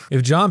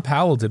 If John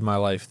Powell did my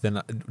life,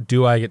 then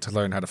do I get to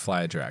learn how to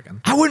fly a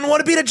dragon? I wouldn't want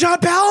to be in a John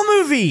Powell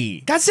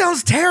movie. That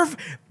sounds terrifying.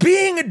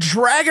 Being a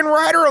dragon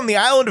rider on the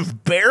island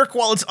of Berk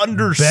while it's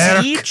under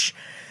siege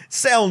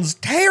sounds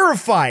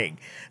terrifying.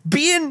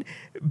 Being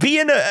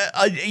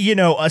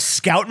a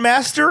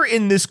scoutmaster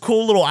in this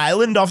cool little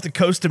island off the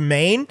coast of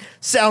Maine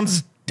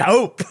sounds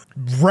dope.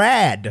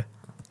 Rad.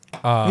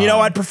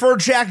 I'd prefer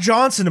Jack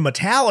Johnson to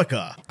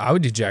Metallica. I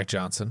would do Jack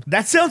Johnson.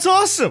 That sounds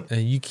awesome.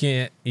 And you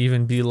can't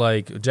even be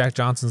like, Jack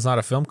Johnson's not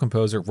a film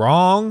composer.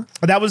 Wrong.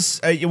 That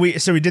was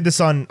we did this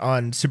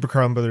on Super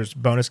Carlin Brothers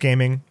bonus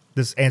gaming.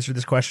 This answered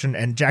this question,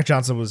 and Jack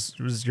Johnson was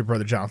your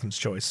brother Jonathan's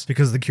choice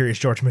because of the Curious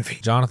George movie.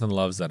 Jonathan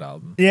loves that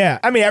album. Yeah,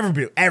 I mean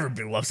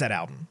everybody loves that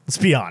album. Let's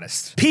be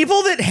honest.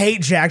 People that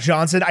hate Jack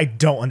Johnson, I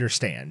don't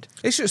understand.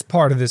 It's just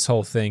part of this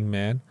whole thing,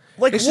 man.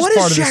 Like, what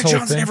has Jack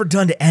Johnson ever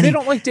done to any? They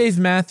don't like Dave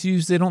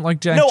Matthews. They don't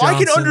like Jack Johnson. No, I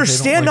can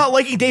understand not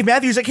liking Dave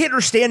Matthews. I can't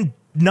understand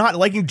not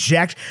liking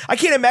Jack. I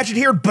can't imagine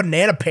hearing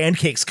Banana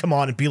Pancakes come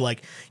on and be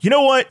like, you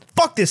know what?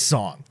 Fuck this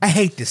song. I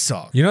hate this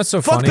song. You know what's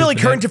so funny? Fuck Billy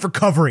Currington for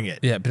covering it.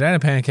 Yeah, Banana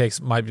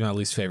Pancakes might be my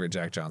least favorite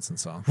Jack Johnson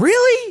song.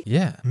 Really?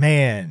 Yeah.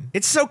 Man,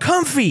 it's so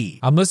comfy.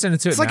 I'm listening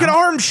to it. It's like an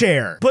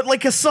armchair, but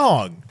like a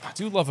song. I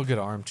do love a good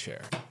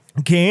armchair.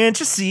 Can't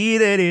you see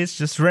that it's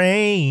just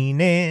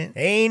raining?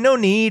 Ain't no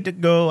need to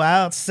go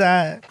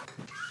outside.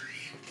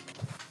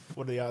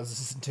 What are the odds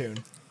this is in tune?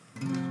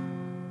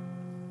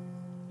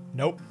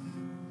 Nope.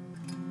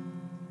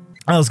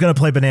 I was going to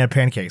play Banana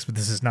Pancakes, but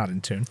this is not in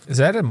tune. Is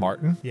that a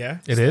Martin? Yeah.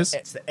 It is?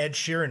 It's the Ed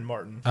Sheeran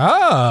Martin.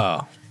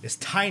 Oh. It's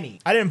tiny.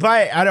 I didn't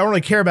buy it. I don't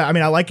really care about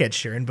I like Ed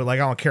Sheeran, but like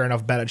I don't care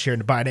enough about Ed Sheeran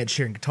to buy an Ed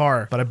Sheeran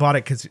guitar. But I bought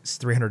it because it's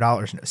 $300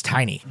 and it was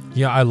tiny.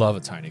 Yeah, I love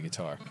a tiny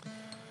guitar.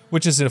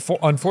 Which is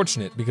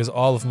unfortunate because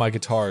all of my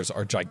guitars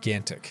are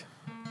gigantic.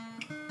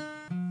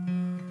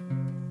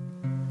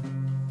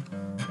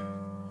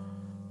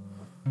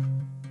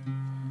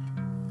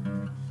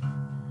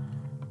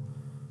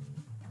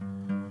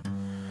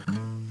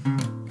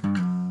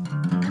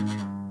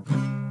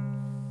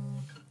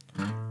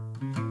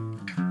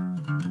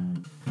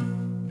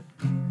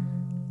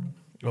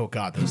 Oh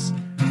God,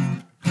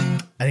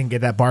 I didn't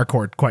get that bar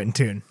chord quite in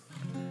tune.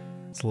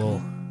 It's a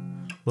little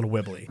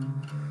wibbly.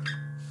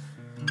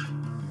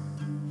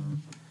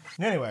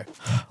 Anyway,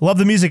 love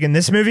the music in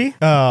this movie.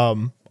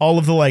 All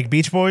of the like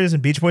Beach Boys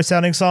and Beach Boys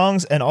sounding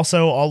songs, and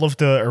also all of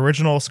the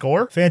original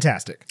score.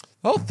 Fantastic.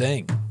 The whole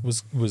thing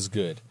was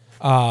good.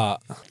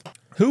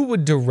 Who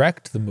would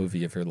direct the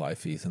movie of your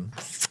life, Ethan?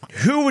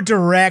 Who would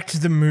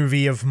direct the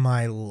movie of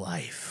my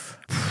life?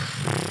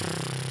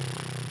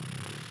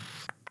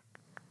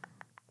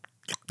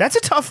 That's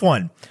a tough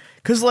one.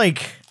 Because,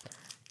 like,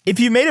 if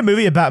you made a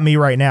movie about me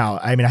right now,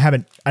 I mean, I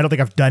don't think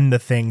I've done the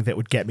thing that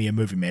would get me a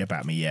movie made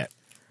about me yet.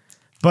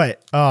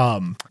 But,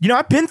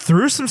 I've been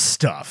through some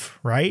stuff,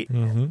 right?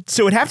 Mm-hmm.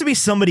 So it'd have to be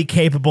somebody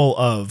capable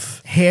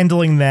of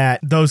handling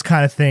those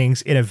kind of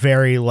things in a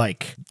very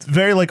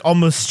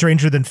almost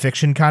Stranger Than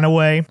Fiction kind of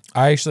way.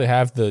 I actually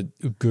have the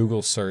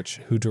Google search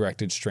who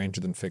directed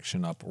Stranger Than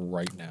Fiction up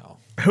right now.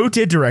 Who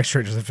did direct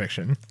Stranger Than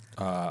Fiction?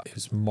 It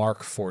was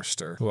Mark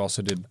Forster, who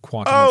also did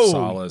Quantum of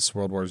Solace,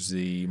 World War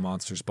Z,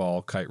 Monsters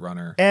Ball, Kite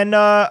Runner. And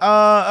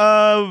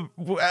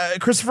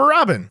Christopher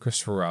Robin.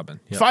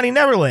 Yep. Finding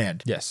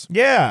Neverland. Yes.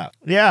 Yeah.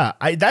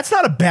 That's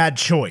not a bad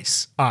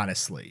choice,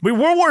 honestly.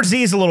 World War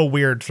Z is a little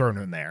weird thrown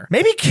in there.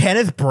 Maybe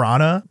Kenneth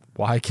Branagh.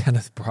 Why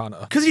Kenneth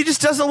Branagh? Because he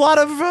just does a lot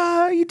of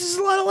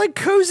like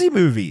cozy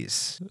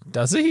movies.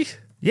 Does he?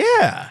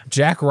 Yeah.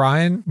 Jack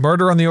Ryan,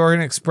 Murder on the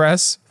Orient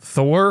Express,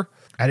 Thor.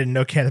 I didn't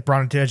know Kenneth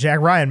Branagh did a Jack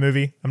Ryan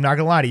movie. I'm not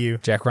gonna lie to you.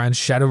 Jack Ryan's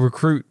Shadow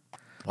Recruit.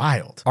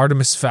 Wild.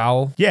 Artemis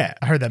Fowl. Yeah,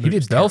 I heard that movie. He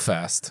did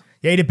Belfast.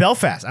 Yeah, he did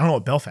Belfast. I don't know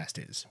what Belfast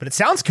is, but it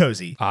sounds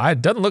cozy.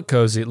 It doesn't look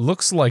cozy. It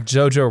looks like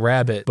Jojo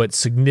Rabbit, but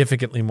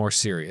significantly more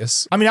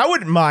serious. I mean, I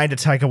wouldn't mind a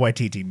Taika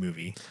Waititi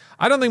movie.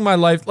 I don't think my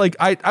life,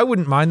 I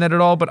wouldn't mind that at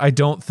all, but I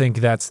don't think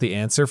that's the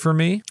answer for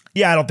me.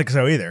 Yeah, I don't think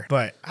so either.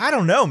 But I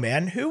don't know,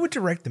 man. Who would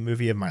direct the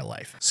movie of my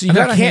life? So you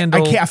gotta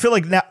handle... I feel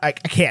like now I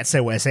can't say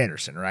Wes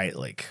Anderson, right?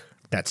 Like...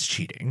 That's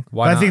cheating.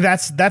 Why but not? I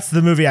think that's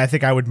the movie I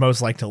think I would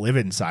most like to live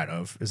inside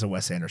of is a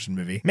Wes Anderson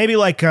movie. Maybe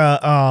like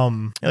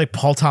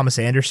Paul Thomas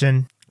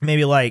Anderson.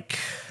 Maybe like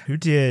who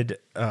did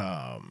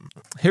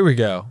Here we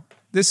go.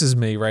 This is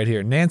me right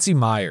here. Nancy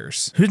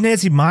Myers. Who's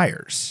Nancy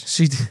Myers?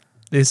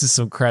 This is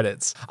some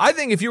credits. I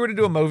think if you were to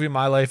do a movie of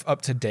my life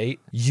up to date,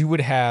 you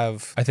would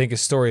have, I think, a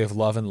story of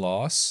love and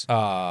loss.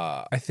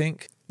 I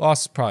think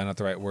loss is probably not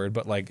the right word,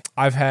 but like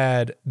I've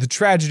had the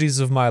tragedies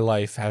of my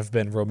life have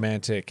been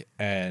romantic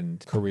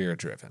and career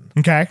driven.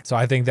 Okay. So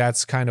I think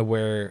that's kind of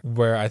where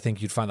I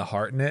think you'd find the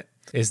heart in it,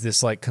 is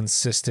this like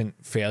consistent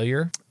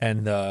failure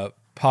and the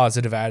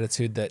positive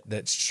attitude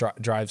that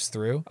drives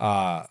through,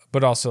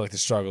 but also like the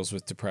struggles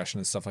with depression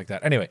and stuff like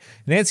that. Anyway,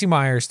 Nancy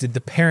Meyers did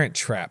The Parent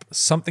Trap,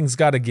 Something's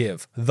Gotta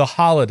Give, The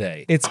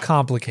Holiday, It's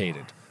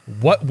Complicated,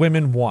 What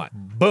Women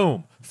Want,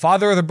 boom,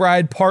 Father of the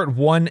Bride Part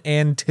 1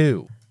 and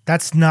 2.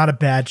 That's not a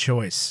bad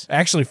choice.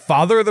 Actually,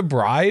 Father of the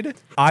Bride,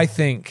 I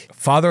think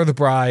Father of the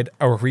Bride,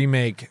 a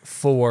remake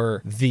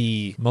for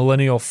the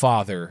millennial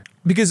father.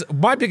 Because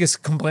my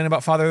biggest complaint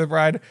about Father of the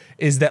Bride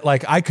is that,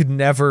 like, I could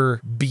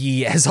never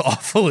be as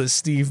awful as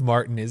Steve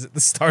Martin is at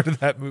the start of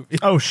that movie.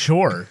 Oh,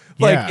 sure.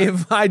 Like,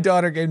 if my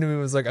daughter came to me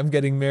and was like, I'm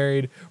getting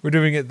married, we're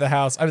doing it at the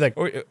house, I'd be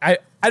like,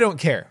 I don't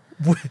care.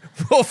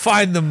 We'll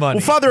find the money.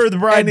 Well, Father of the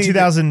Bride in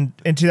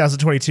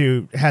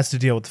 2022 has to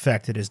deal with the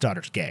fact that his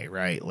daughter's gay,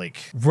 right? Like,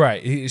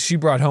 right. She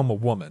brought home a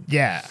woman.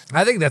 Yeah.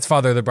 I think that's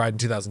Father of the Bride in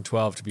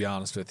 2012, to be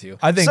honest with you.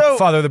 I think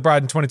Father of the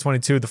Bride in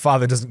 2022, the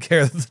father doesn't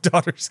care that the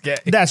daughter's gay.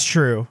 That's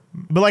true.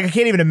 But like, I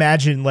can't even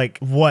imagine like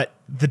what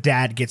the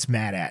dad gets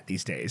mad at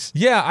these days.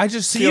 Yeah, I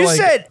just feel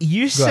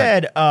you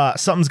said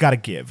Something's Gotta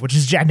Give, which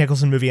is a Jack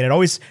Nicholson movie, and it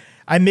always...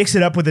 I mix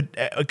it up with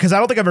because I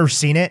don't think I've ever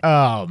seen it.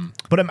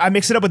 But I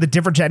mix it up with a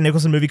different Jack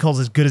Nicholson movie called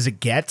As Good as It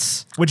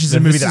Gets, which is a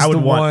movie that I would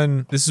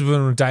want. This is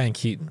one with Diane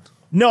Keaton.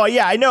 No,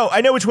 yeah, I know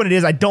which one it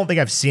is. I don't think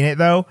I've seen it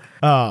though.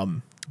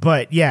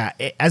 But yeah,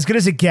 As Good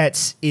as It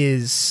Gets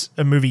is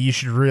a movie you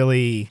should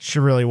really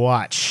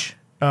watch.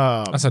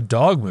 That's a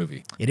dog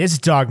movie. It is a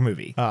dog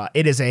movie.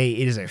 It is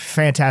a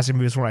fantastic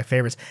movie. It's one of my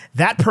favorites.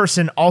 That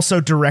person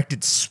also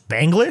directed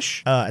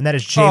Spanglish, and that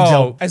is James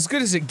L. As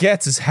Good as It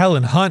Gets is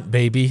Helen Hunt,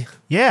 baby.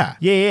 Yeah.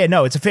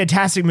 No, it's a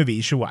fantastic movie.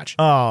 You should watch.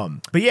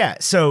 But yeah,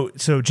 so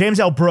James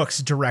L. Brooks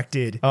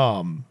directed.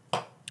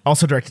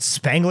 Also directed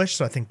Spanglish,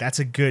 so I think that's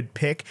a good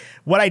pick.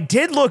 What I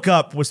did look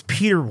up was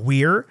Peter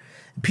Weir.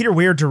 Peter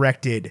Weir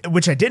directed,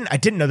 which I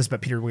didn't know this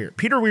about Peter Weir.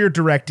 Peter Weir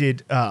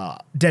directed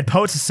Dead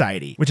Poets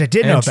Society, which I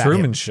didn't know about.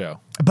 Truman Show.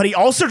 But he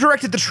also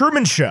directed The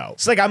Truman Show.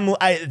 So like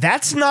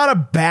that's not a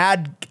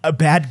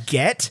bad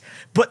get.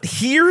 But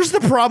here's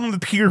the problem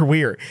with Peter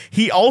Weir.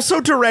 He also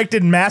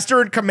directed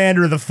Master and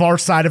Commander: The Far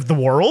Side of the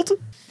World.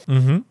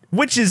 Mm-hmm.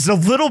 Which is a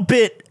little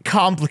bit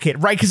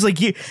complicated, right? Because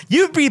like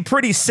you'd be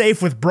pretty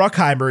safe with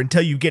Bruckheimer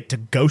until you get to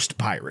Ghost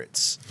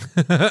Pirates,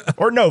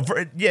 or no,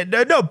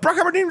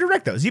 Bruckheimer didn't even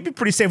direct those. You'd be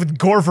pretty safe with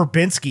Gore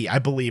Verbinski, I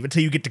believe,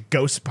 until you get to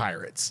Ghost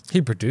Pirates.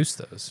 He produced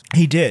those.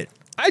 He did.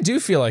 I do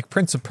feel like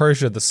Prince of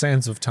Persia: The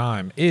Sands of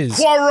Time is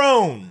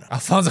Cuarón.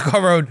 Alfonso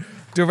Cuarón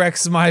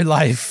directs my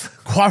life.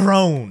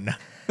 Cuarón.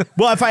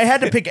 Well, if I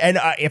had to pick,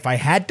 if I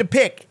had to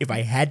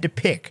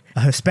pick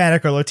a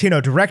Hispanic or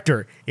Latino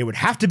director, it would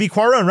have to be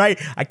Cuarón, right?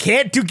 I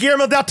can't do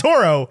Guillermo del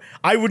Toro.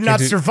 I would not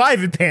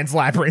survive in Pan's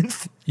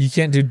Labyrinth. You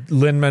can't do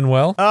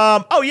Lin-Manuel?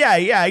 Oh yeah,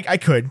 I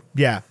could.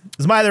 Yeah.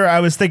 I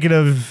was thinking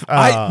of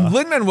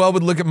Lin-Manuel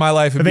would look at my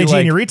life and be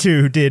like,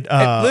 Iñárritu, who did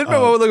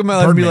Lin-Manuel would look at my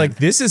life and be like,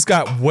 this has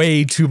got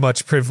way too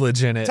much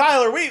privilege in it.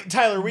 Tyler, we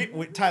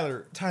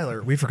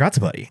forgot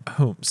somebody.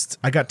 Whomst.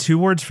 I got 2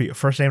 words for you.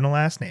 First name and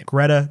last name.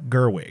 Greta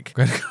Gerwig.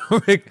 Greta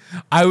Gerwig.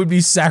 I would be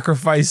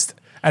sacrificed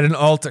at an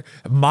altar.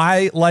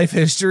 My life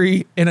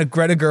history in a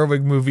Greta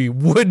Gerwig movie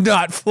would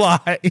not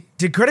fly.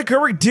 Did Greta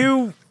Gerwig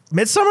do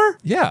Midsommar?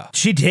 Yeah.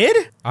 She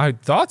did? I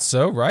thought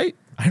so, right?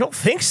 I don't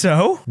think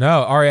so.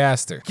 No, Ari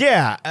Aster.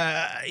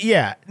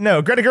 Yeah.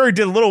 No, Greta Gerwig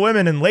did Little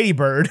Women and Lady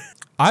Bird.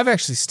 I've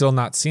actually still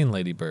not seen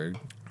Lady Bird.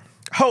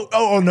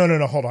 Oh,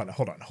 no. Hold on.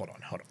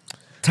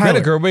 Tyler.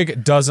 Greta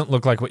Gerwig doesn't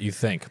look like what you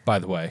think, by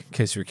the way, in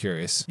case you're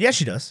curious. Yeah,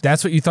 she does.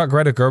 That's what you thought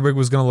Greta Gerwig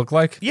was going to look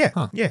like? Yeah.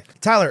 Huh. Yeah.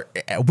 Tyler,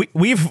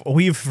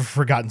 we've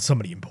forgotten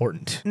somebody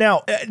important.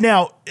 Now,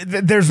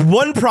 there's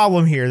one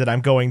problem here that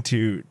I'm going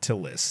to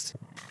list.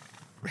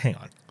 Hang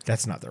on.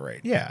 That's not the right.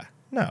 Yeah.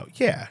 No.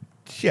 Yeah.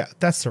 Yeah,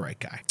 that's the right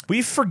guy.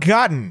 We've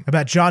forgotten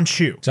about John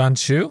Chu. John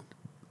Chu?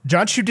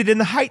 John Chu did In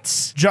the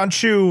Heights. John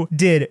Chu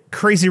did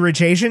Crazy Rich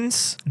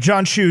Asians.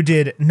 John Chu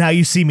did Now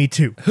You See Me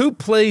Too. Who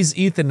plays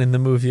Ethan in the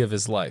movie of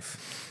his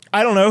life?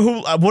 I don't know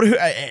who.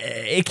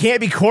 It can't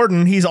be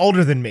Corden. He's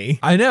older than me.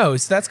 I know.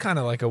 That's kind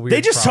of like a weird.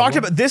 They just talked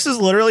about this. Is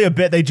literally a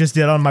bit they just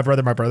did on My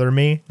Brother and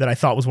Me that I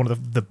thought was one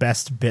of the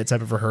best bits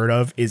I've ever heard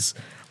of. Is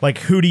like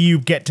who do you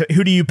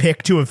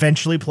pick to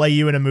eventually play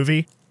you in a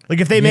movie? Like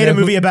if they made a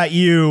movie about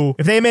you,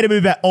 if they made a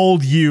movie about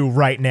old you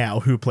right now,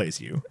 who plays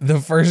you? The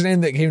first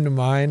name that came to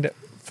mind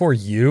for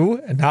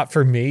you and not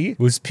for me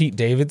was Pete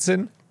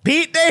Davidson.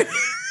 Pete Davidson.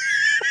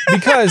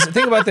 Because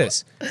think about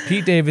this.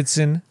 Pete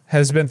Davidson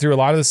has been through a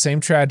lot of the same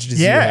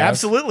tragedies. Yeah,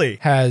 absolutely.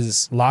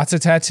 Has lots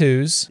of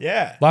tattoos.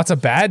 Yeah. Lots of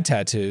bad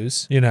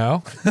tattoos, you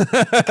know.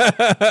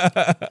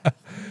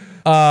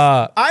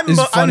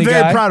 I'm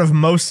very proud of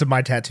most of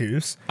my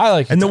tattoos. I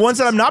like, and the ones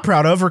that I'm not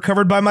proud of are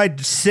covered by my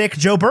sick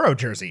Joe Burrow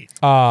jersey.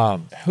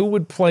 Who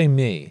would play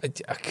me?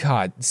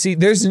 God, see,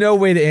 there's no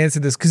way to answer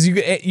this because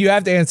you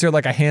have to answer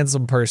like a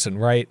handsome person,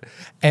 right?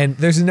 And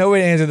there's no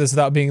way to answer this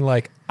without being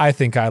like, I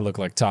think I look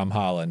like Tom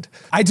Holland.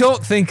 I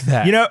don't think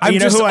that. I'm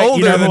just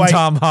older than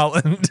Tom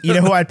Holland. You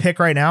know who I'd pick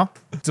right now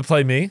to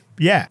play me?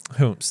 Yeah,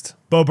 Whomst?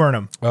 Bo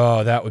Burnham.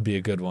 Oh, that would be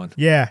a good one.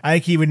 Yeah, I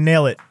think he would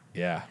nail it.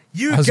 Yeah.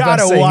 You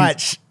gotta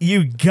watch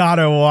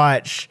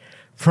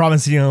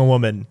Promising Young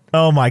Woman.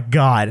 Oh my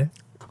God.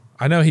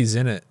 I know he's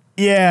in it.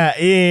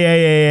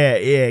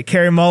 Yeah.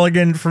 Carey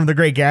Mulligan from The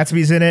Great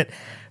Gatsby's in it.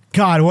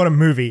 God, what a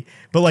movie.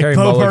 But like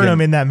Bo Burnham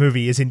in that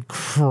movie is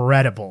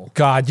incredible.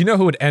 God, you know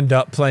who would end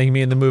up playing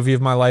me in the movie of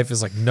my life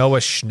is like Noah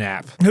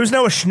Schnapp. Who's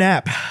Noah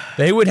Schnapp?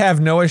 They would have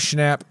Noah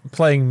Schnapp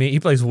playing me.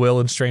 He plays Will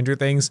in Stranger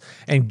Things,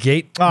 and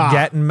Gaten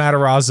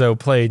Matarazzo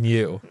playing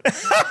you.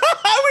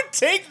 I would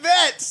take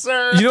that,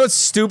 sir. You know what's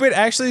stupid?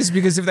 Actually, is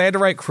because if they had to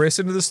write Chris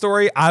into the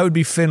story, I would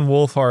be Finn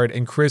Wolfhard,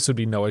 and Chris would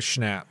be Noah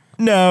Schnapp.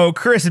 No,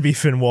 Chris would be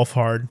Finn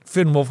Wolfhard.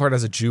 Finn Wolfhard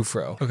has a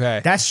Jufro.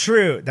 Okay. That's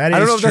true. I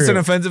don't know if that's an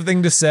offensive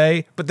thing to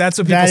say, but that's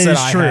what people said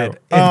I had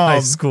in high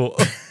school.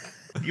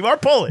 You are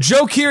Polish.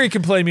 Joe Keery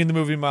can play me in the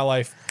movie of my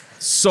life.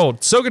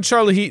 Sold. So could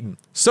Charlie Heaton.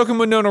 So can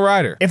Winona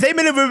Ryder. If they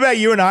made a movie about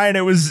you and I and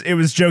it was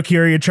Joe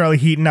Keery and Charlie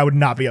Heaton, I would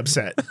not be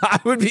upset. I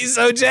would be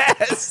so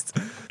jazzed.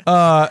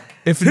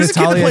 If who's the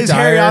kid that plays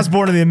Harry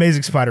Osborn in The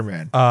Amazing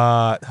Spider-Man?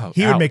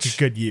 He would make a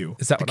good you.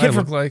 Is that what I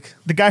look like?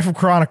 The guy from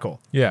Chronicle.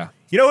 Yeah.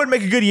 You know who would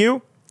make a good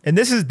you? And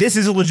this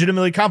is a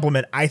legitimately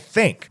compliment, I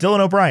think.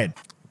 Dylan O'Brien.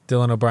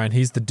 Dylan O'Brien.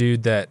 He's the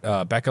dude that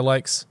Becca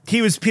likes.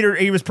 He was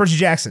Percy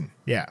Jackson.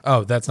 Yeah.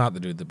 Oh, that's not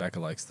the dude that Becca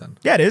likes then.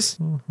 Yeah, it is.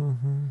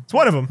 It's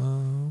one of them.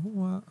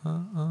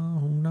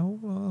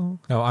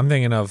 No, I'm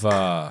thinking of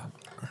I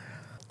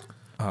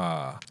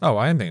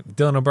am thinking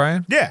Dylan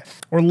O'Brien? Yeah.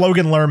 Or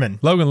Logan Lerman.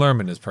 Logan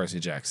Lerman is Percy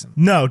Jackson.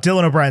 No,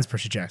 Dylan O'Brien's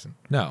Percy Jackson.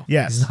 No.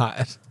 Yes. He's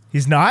not.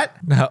 He's not?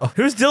 No.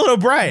 Who's Dylan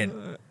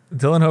O'Brien?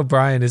 Dylan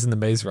O'Brien is in The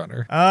Maze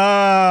Runner.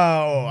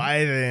 Oh,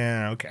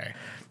 okay.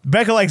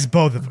 Becca likes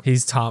both of them.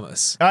 He's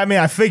Thomas. I mean,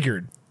 I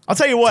figured. I'll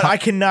tell you what, I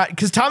cannot,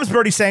 because Thomas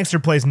Brody Sangster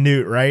plays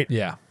Newt, right?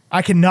 Yeah.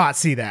 I cannot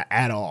see that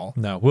at all.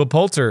 No, Will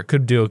Poulter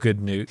could do a good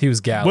Newt. He was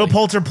Gally. Will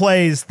Poulter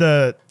plays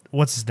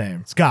what's his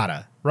name?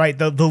 Scotta, right?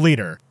 The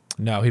leader.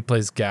 No, he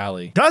plays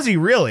Gally. Does he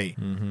really?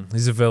 Mm-hmm.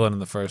 He's a villain in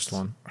the first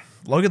one.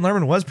 Logan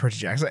Lerman was Percy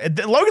Jackson.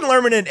 Logan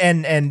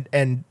Lerman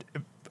and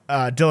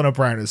Dylan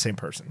O'Brien are the same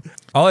person.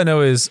 All I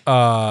know is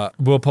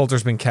Will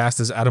Poulter's been cast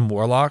as Adam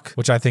Warlock,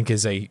 which I think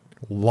is a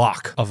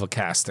lock of a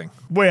casting.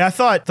 Wait, I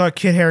thought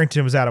Kit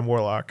Harington was Adam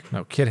Warlock.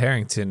 No, Kit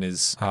Harington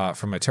is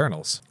from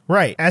Eternals.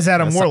 Right, as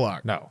Adam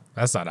Warlock. No,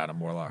 that's not Adam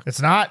Warlock. It's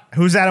not?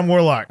 Who's Adam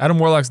Warlock? Adam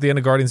Warlock's the end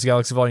of Guardians of the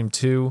Galaxy Volume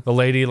 2. The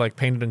lady, like,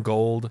 painted in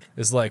gold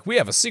is like, we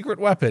have a secret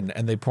weapon.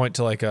 And they point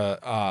to, like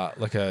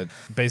a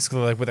basically,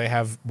 like, what they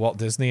have Walt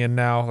Disney in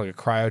now, like a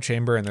cryo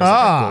chamber, and there's,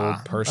 like, a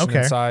gold person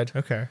inside.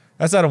 Okay.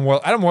 That's Adam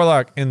Warlock. Adam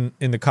Warlock in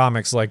the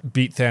comics, like,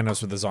 beat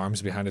Thanos with his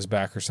arms behind his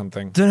back or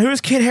something. Then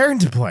who's Kit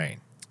Harington playing?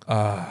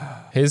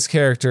 His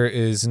character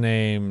is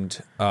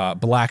named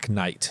Black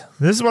Knight.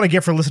 This is what I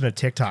get for listening to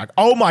TikTok.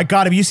 Oh my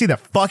God, have you seen the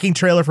fucking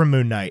trailer for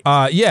Moon Knight?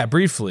 Yeah,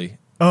 briefly.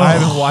 Oh. I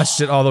haven't watched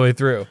it all the way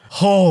through.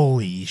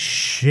 Holy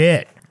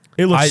shit.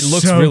 It looks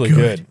so really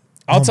good.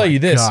 I'll tell you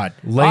this. God.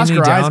 Lay Oscar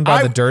Me Down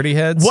by the Dirty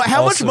Heads.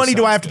 How much money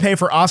do I have to pay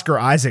for Oscar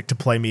Isaac to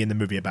play me in the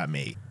movie about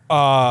me?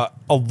 A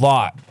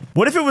lot.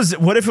 What if it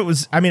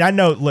was, I mean, I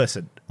know,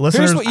 listeners.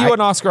 Here's what you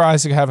and Oscar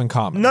Isaac have in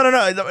common. No.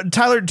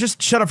 Tyler,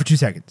 just shut up for 2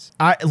 seconds.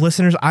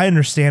 Listeners, I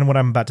understand what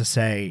I'm about to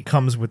say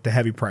comes with the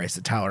heavy price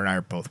that Tyler and I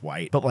are both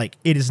white. But, like,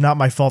 it is not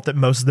my fault that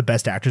most of the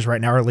best actors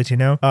right now are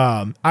Latino.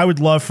 I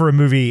would love for a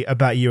movie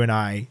about you and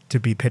I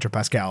to be Pedro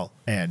Pascal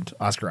and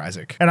Oscar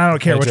Isaac. And I don't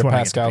care which one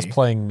Pascal's I get to be.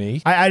 playing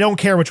me. I don't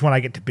care which one I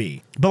get to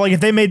be. But, like,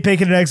 if they made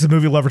Bacon and Eggs a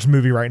movie lovers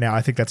movie right now,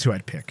 I think that's who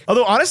I'd pick.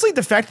 Although, honestly,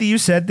 the fact that you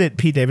said that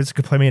Pete Davidson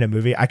could play me in a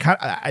movie,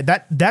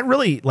 that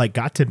really, like,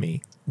 got to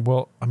me.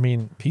 Well, I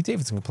mean, Pete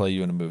Davidson can play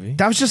you in a movie.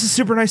 That was just a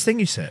super nice thing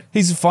you said.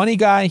 He's a funny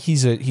guy.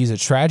 He's a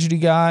tragedy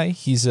guy.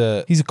 He's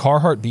a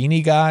Carhartt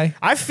beanie guy.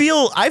 I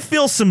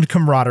feel some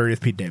camaraderie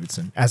with Pete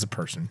Davidson as a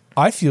person.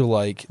 I feel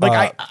like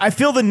I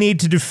feel the need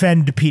to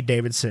defend Pete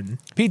Davidson.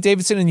 Pete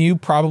Davidson and you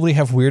probably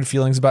have weird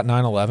feelings about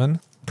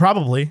 9/11.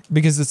 Probably.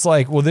 Because it's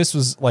like, well, this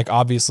was like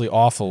obviously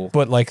awful,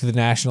 but like the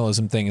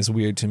nationalism thing is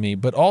weird to me.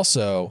 But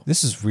also,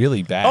 this is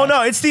really bad. Oh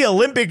no, it's the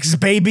Olympics,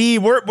 baby.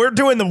 We're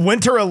doing the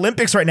Winter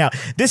Olympics right now.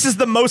 This is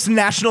the most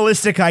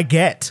nationalistic I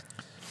get.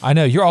 I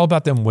know, you're all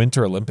about them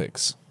Winter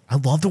Olympics. I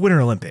love the Winter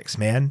Olympics,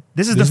 man.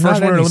 This is the first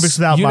Winter Olympics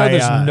without my...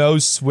 there's no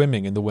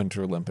swimming in the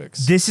Winter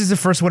Olympics. This is the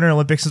first Winter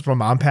Olympics since my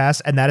mom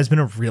passed, and that has been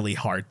a really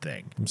hard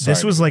thing.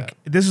 This was like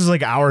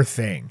our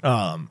thing.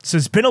 So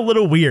it's been a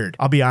little weird,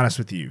 I'll be honest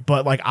with you.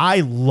 But like, I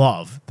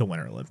love the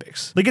Winter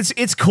Olympics. Like,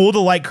 it's cool to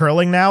like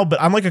curling now,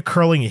 but I'm like a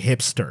curling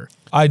hipster.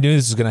 I knew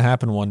this was going to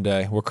happen one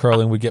day where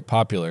curling would get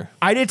popular.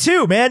 I did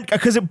too, man,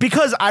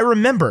 because I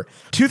remember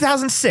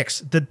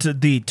 2006,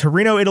 the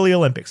Torino, Italy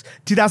Olympics,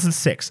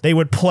 2006. They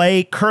would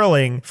play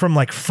curling from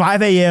like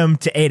 5 a.m.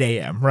 to 8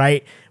 a.m.,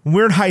 right? When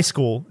we were in high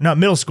school, not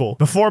middle school,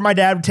 before my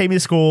dad would take me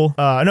to school,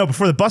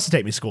 before the bus would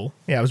take me to school.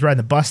 Yeah, I was riding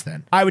the bus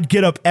then. I would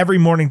get up every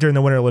morning during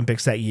the Winter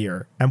Olympics that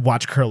year and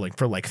watch curling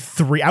for like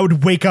 3. I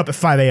would wake up at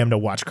 5 a.m. to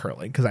watch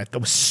curling because I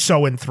was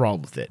so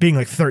enthralled with it, being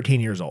like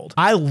 13 years old.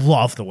 I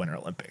love the Winter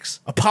Olympics.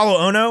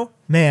 Apollo Ono,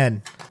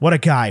 man, what a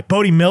guy.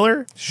 Bodie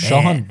Miller.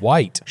 Shaun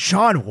White.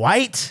 Shaun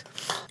White.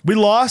 We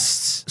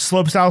lost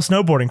slopestyle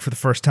snowboarding for the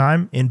first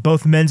time in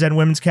both men's and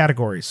women's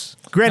categories.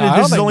 Granted,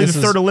 this is only the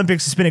third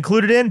Olympics it's been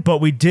included in, but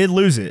we did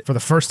lose it for the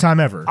first time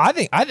ever. I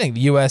think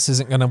the U.S.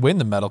 isn't going to win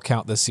the medal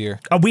count this year.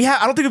 I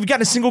don't think we've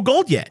gotten a single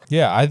gold yet.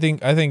 Yeah, I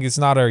think it's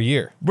not our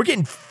year. We're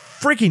getting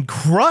freaking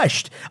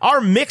crushed.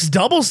 Our mixed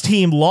doubles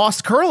team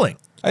lost curling.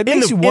 It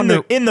makes you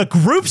wonder in the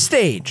group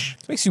stage.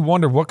 It makes you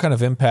wonder what kind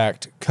of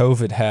impact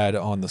COVID had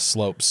on the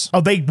slopes.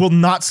 Oh, they will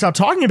not stop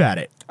talking about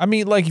it. I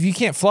mean, like, if you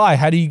can't fly,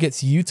 how do you get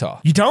to Utah?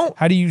 You don't.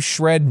 How do you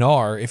shred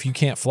gnar if you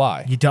can't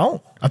fly? You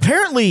don't.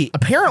 Apparently,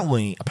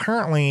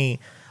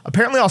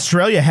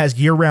 Australia has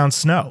year-round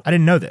snow. I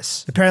didn't know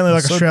this. Apparently,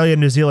 Australia and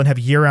New Zealand have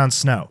year-round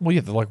snow. Well,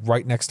 yeah, they're like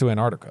right next to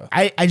Antarctica.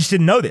 I just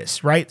didn't know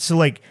this, right? So,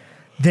 like,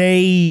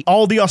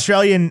 all the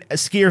Australian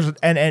skiers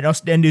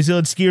and New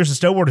Zealand skiers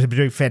and snowboarders have been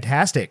doing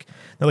fantastic.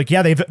 They're like,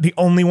 yeah, they've the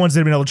only ones that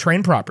have been able to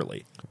train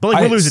properly. But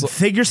like, we're losing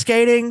figure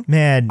skating,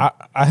 man.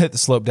 I hit the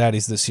Slope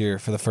Daddies this year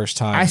for the first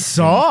time. I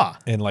saw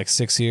in like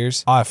 6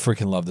 years. I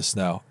freaking love the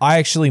snow. I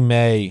actually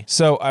may.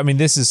 So I mean,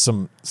 this is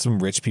some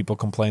rich people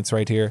complaints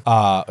right here.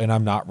 And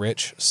I'm not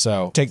rich,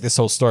 so take this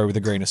whole story with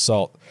a grain of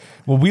salt.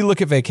 When we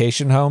look at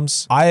vacation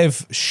homes, I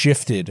have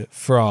shifted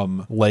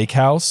from Lake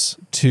House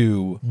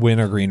to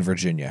Wintergreen,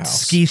 Virginia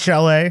House. Ski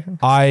chalet.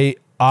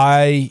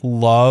 I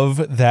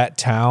love that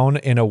town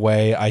in a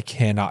way I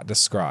cannot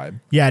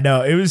describe. Yeah,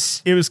 no, it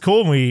was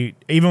cool when we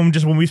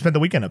spent the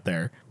weekend up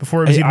there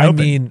before it was even open.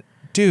 I mean,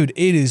 dude,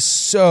 it is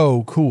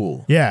so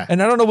cool. Yeah.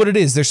 And I don't know what it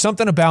is. There's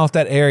something about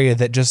that area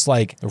that just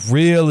like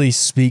really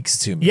speaks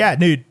to me. Yeah,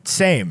 dude,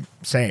 same.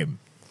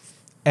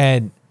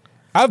 And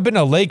I've been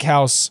a lake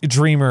house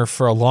dreamer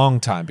for a long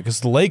time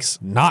because the lake's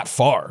not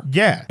far.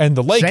 Yeah. And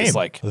the lake is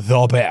like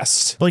the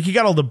best. But like, you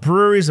got all the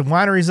breweries and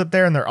wineries up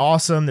there and they're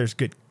awesome. There's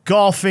good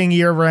golfing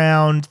year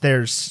round.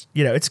 There's,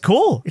 it's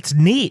cool. It's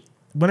neat.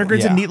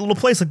 Wintergreen's a neat little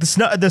place. Like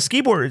the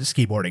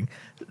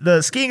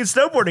skiing and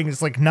snowboarding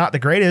is like not the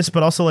greatest,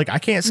 but also like I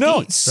can't ski.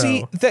 No,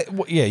 see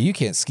you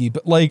can't ski,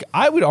 but like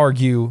I would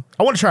argue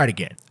I want to try it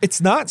again. It's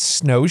not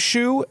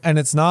snowshoe and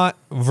it's not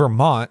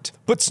Vermont,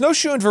 but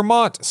snowshoe and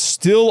Vermont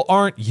still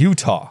aren't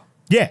Utah.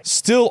 Yeah.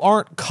 Still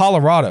aren't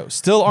Colorado.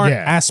 Still aren't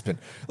Aspen.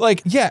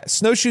 Like, yeah,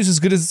 snowshoes as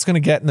good as it's going to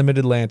get in the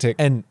Mid-Atlantic,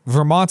 and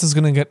Vermont is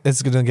going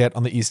to get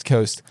on the East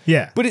Coast.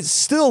 Yeah. But it's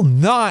still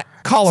not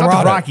Colorado. It's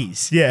not the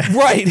Rockies. Yeah.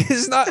 Right.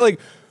 It's not like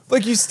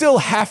you still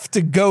have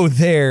to go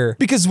there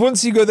because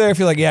once you go there, if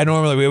you're like, yeah,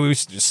 normally we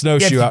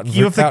snowshoe out in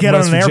you have to get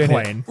on an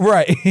airplane.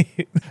 Right.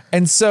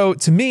 And so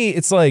to me,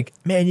 it's like,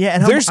 man, yeah.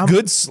 And there's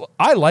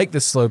I like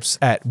the slopes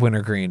at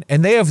Wintergreen,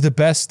 and they have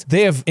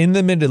in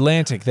the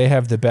Mid-Atlantic, they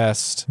have the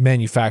best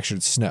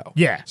manufactured snow.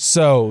 Yeah.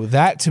 So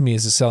that to me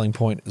is a selling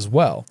point as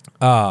well.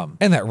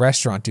 And that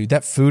restaurant, dude,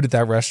 that food at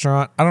that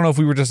restaurant, I don't know if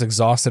we were just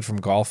exhausted from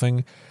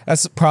golfing.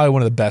 That's probably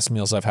one of the best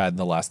meals I've had in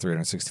the last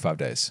 365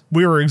 days.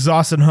 We were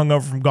exhausted and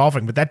hungover from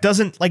golfing, but that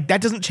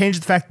doesn't change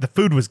the fact that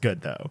the food was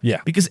good though.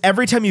 Yeah. Because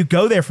every time you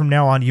go there from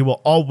now on, you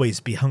will always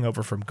be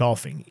hungover from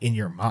golfing in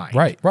your mind.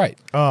 Right.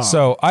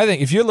 So I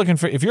think if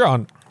you're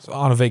on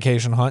a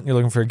vacation hunt and you're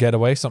looking for a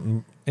getaway,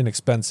 something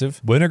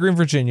inexpensive, Wintergreen,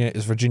 Virginia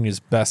is Virginia's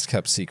best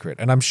kept secret.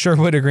 And I'm sure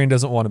Wintergreen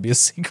doesn't want to be a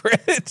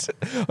secret.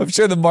 I'm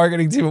sure the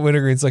marketing team at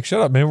Wintergreen's like,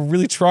 shut up, man. We're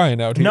really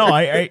trying out here. No,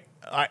 I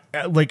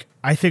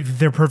think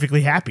they're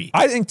perfectly happy.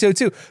 I think so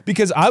too,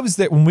 because I was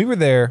there when we were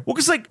there. Well,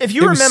 because like if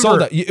you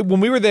remember, when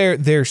we were there,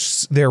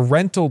 their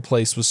rental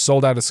place was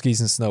sold out of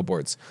skis and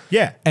snowboards.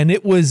 Yeah, and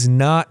it was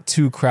not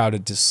too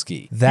crowded to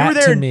ski.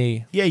 That to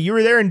me, you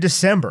were there in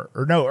December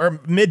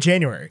or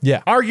mid-January.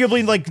 Yeah,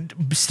 arguably like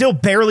still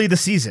barely the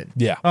season.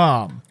 Yeah.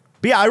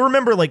 But yeah, I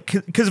remember like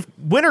because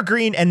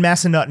Wintergreen and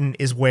Massanutten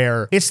is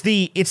where it's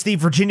the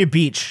Virginia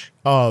Beach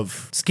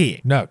of skiing.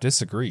 No,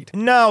 disagreed.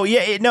 No,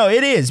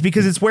 it is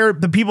because it's where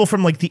the people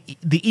from like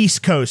the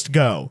East Coast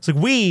go. It's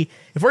like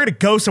if we're gonna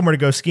go somewhere to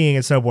go skiing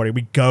and snowboarding,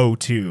 we go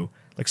to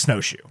like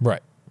Snowshoe.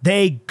 Right.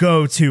 They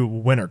go to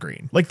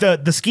Wintergreen. Like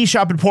the ski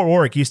shop in Port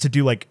Warwick used to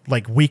do like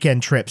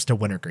weekend trips to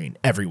Wintergreen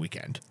every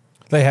weekend.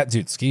 They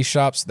had ski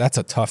shops. That's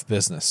a tough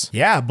business.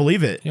 Yeah,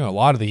 believe it. A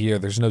lot of the year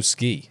there's no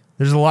ski.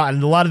 There's a lot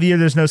of the year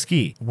there's no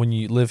ski. When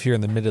you live here in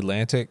the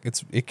Mid-Atlantic,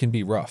 it can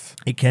be rough.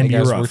 It can be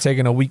rough. We're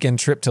taking a weekend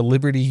trip to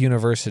Liberty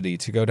University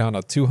to go down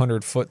a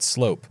 200-foot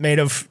slope. Made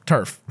of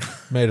turf.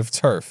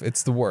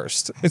 It's the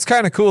worst. It's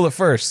kind of cool at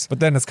first,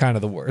 but then it's kind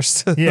of the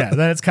worst. Yeah,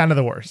 then it's kind of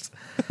the worst.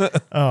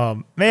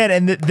 Man,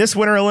 and this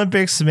Winter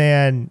Olympics,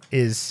 man,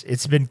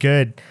 it's been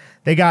good.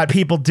 They got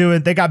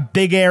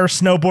big air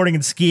snowboarding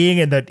and skiing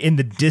in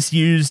the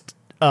disused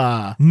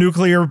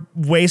nuclear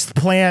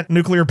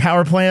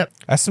power plant.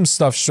 That's some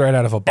stuff straight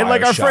out of a Bioshock And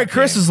like our friend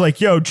Chris is like,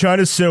 yo,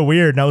 China's so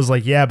weird. And I was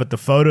like, yeah, but the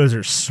photos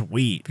are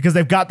sweet because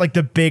they've got like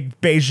the big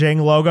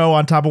Beijing logo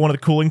on top of one of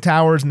the cooling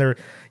towers, and they're,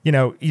 you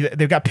know,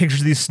 they've got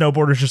pictures of these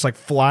snowboarders just like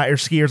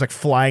skiers like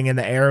flying in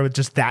the air with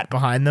just that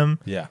behind them.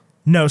 Yeah.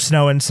 No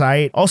snow in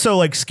sight. Also,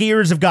 like big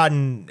air skiers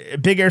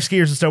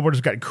and snowboarders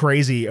have gotten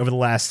crazy over the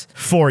last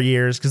 4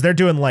 years because they're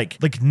doing like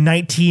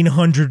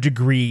 1900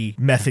 degree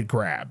method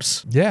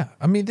grabs. Yeah.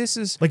 I mean, this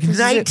is like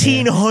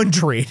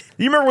 1900.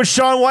 You remember when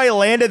Shaun White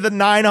landed the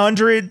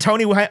 900?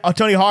 Tony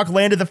Hawk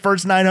landed the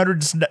first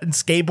 900 in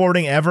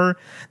skateboarding ever.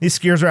 These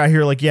skiers are out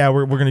here like, yeah,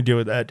 we're going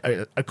to do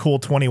a cool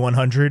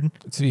 2100.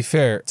 To be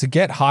fair, to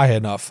get high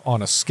enough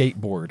on a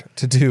skateboard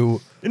to do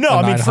no,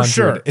 I mean for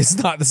sure, it's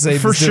not the same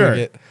as doing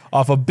it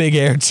off a big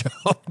air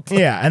jump.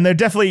 Yeah, and they're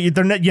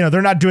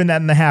not doing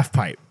that in the half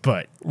pipe,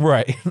 but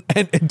right.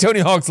 And Tony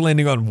Hawk's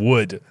landing on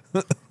wood.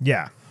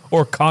 Yeah,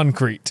 or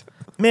concrete.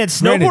 Man,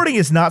 snowboarding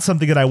is not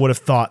something that I would have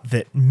thought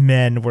that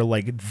men were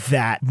like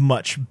that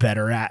much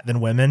better at than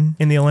women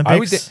in the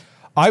Olympics.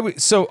 I would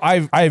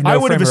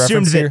have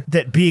assumed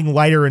that being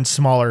lighter and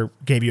smaller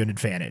gave you an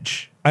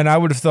advantage. And I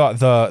would have thought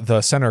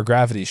the center of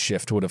gravity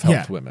shift would have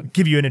helped women.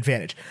 Give you an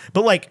advantage.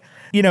 But like,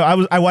 you know,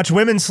 I watched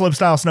women's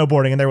slopestyle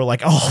snowboarding and they were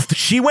like, oh,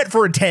 she went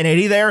for a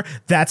 1080 there.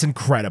 That's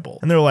incredible.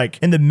 And they're like,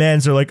 and the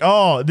men's are like,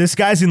 oh, this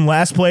guy's in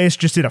last place,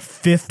 just did a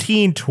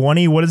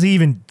 1520. What is he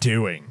even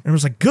doing? And I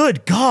was like,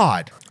 good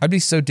God. I'd be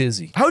so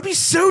dizzy. I would be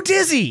so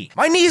dizzy.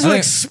 My knees would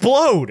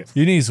explode.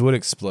 Your knees would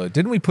explode.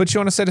 Didn't we put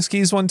you on a set of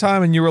skis one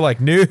time and you were like,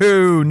 no.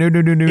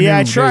 Yeah,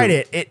 I tried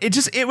it.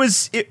 It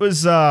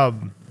was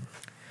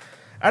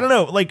I don't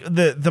know, like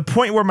the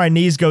point where my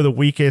knees go the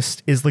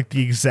weakest is like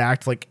the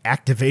exact like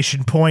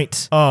activation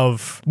point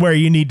of where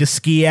you need to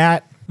ski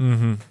at.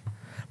 Mm-hmm.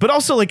 But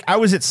also, like, I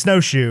was at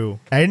Snowshoe.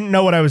 I didn't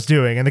know what I was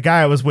doing, and the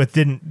guy I was with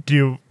didn't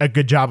do a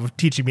good job of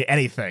teaching me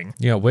anything.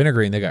 You know,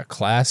 Wintergreen, they got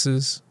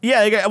classes.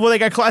 Yeah, they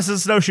got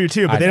classes at Snowshoe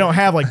too, but they don't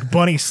have like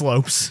bunny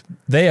slopes.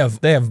 They have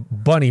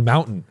Bunny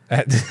Mountain.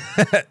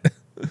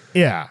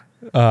 Yeah.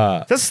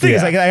 That's the thing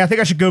is, like, I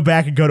think I should go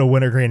back and go to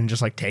Wintergreen and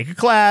just like take a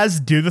class,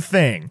 do the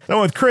thing. I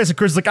went with Chris, and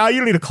Chris is like, oh, you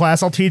don't need a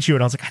class, I'll teach you.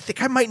 And I was like, I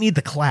think I might need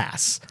the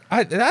class.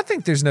 I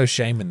think there's no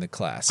shame in the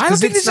class. I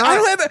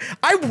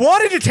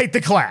wanted to take the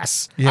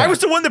class. Yeah. I was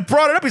the one that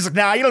brought it up. He's like,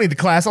 nah, you don't need the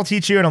class, I'll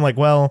teach you. And I'm like,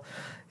 well,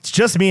 it's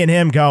just me and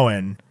him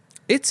going.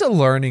 It's a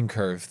learning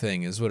curve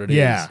thing is what it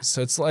is.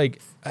 So it's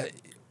like,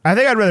 I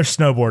think I'd rather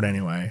snowboard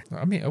anyway.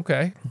 I mean,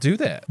 okay, do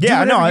that.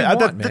 Yeah,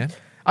 man.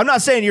 I'm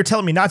not saying you're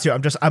telling me not to.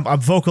 I'm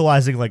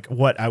vocalizing like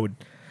what I would.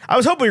 I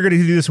was hoping we were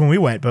going to do this when we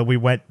went, but we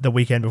went the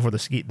weekend before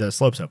the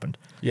slopes opened.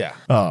 Yeah.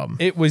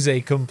 It was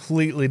a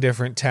completely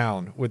different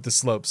town with the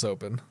slopes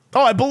open.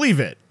 Oh, I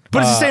believe it.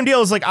 But it's the same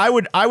deal as like I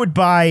would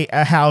buy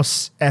a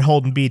house at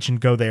Holden Beach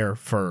and go there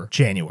for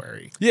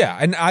January. Yeah,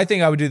 and I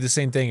think I would do the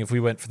same thing if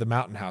we went for the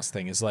mountain house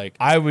thing. Is like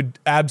I would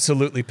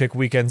absolutely pick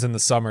weekends in the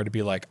summer to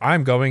be like,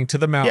 I'm going to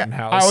the mountain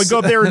house. I would go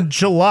up there in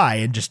July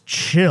and just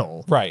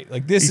chill. Right,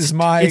 like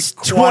it's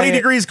 20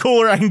 degrees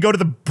cooler. I can go to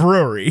the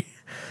brewery.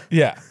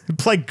 Yeah, and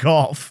play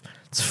golf.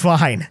 It's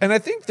fine. And I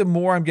think the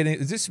more I'm getting,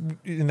 this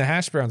in the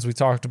hash browns, we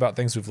talked about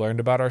things we've learned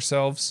about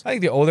ourselves. I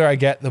think the older I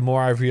get, the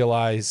more I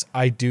realize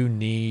I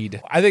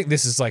think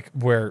this is like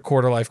where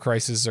quarter life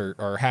crisis or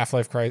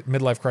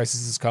midlife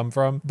crises come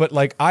from. But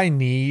like, I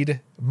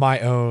need my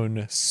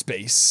own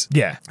space.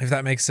 Yeah. If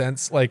that makes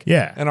sense. Like,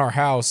 yeah. In our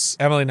house,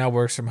 Emily now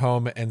works from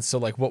home. And so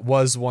like what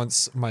was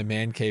once my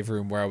man cave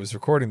room where I was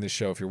recording this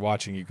show, if you're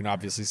watching, you can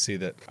obviously see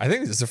that. I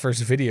think this is the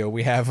first video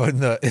we have in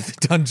the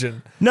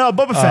dungeon. No,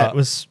 Boba Fett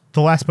was... The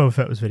last Boba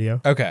Fett was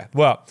video. Okay.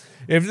 Well,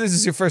 if this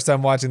is your first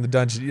time watching the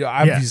dungeon, you know,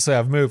 obviously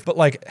I've moved, but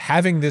like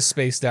having this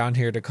space down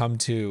here to come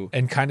to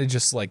and kind of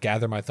just like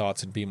gather my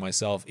thoughts and be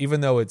myself, even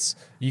though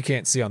you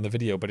can't see on the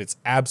video, but it's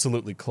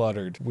absolutely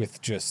cluttered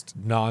with just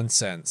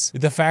nonsense.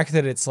 The fact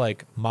that it's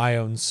like my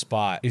own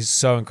spot is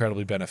so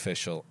incredibly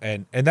beneficial.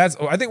 And that's,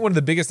 I think one of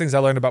the biggest things I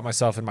learned about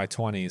myself in my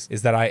 20s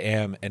is that I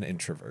am an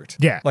introvert.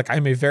 Yeah. Like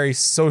I'm a very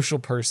social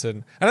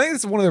person. And I think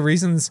that's one of the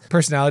reasons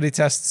personality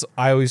tests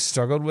I always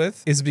struggled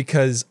with is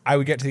because I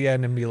would get to the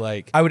end and be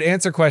like, I would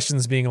answer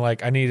questions being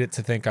like, I need it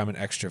to think I'm an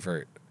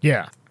extrovert.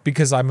 Yeah.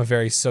 Because I'm a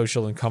very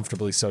social and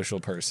comfortably social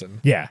person.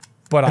 Yeah.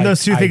 But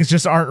those two things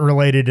just aren't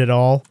related at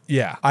all.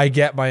 Yeah. I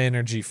get my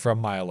energy from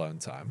my alone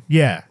time.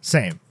 Yeah.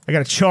 Same. I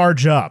got to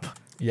charge up.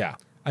 Yeah.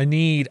 I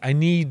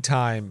need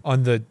time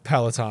on the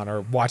Peloton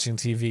or watching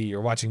TV or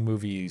watching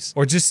movies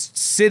or just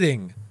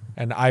sitting.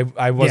 And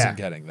I wasn't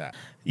getting that.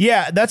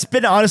 Yeah, that's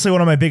been honestly one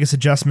of my biggest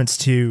adjustments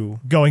to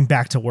going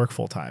back to work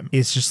full time.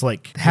 It's just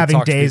like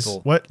having days.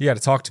 What? You got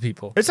to talk to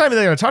people. It's not even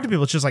that I got to talk to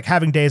people. It's just like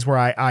having days where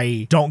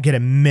I don't get a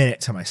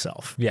minute to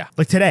myself. Yeah.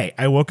 Like today,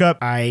 I woke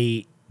up,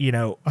 hung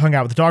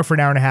out with the dog for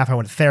an hour and a half. I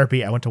went to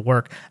therapy. I went to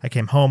work. I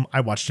came home.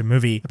 I watched a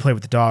movie. I played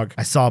with the dog.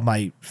 I saw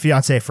my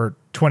fiance for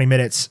 20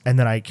 minutes and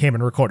then I came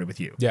and recorded with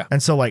you. Yeah.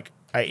 And so like,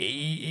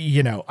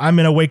 I'm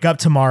going to wake up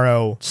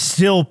tomorrow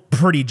still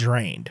pretty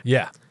drained.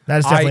 Yeah. That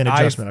is definitely an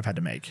adjustment I've had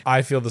to make.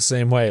 I feel the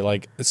same way.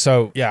 Like,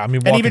 so yeah, I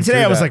mean, and even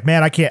today I was like,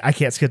 man, I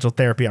can't schedule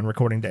therapy on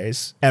recording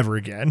days ever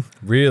again.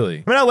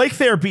 Really? I mean, I like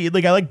therapy.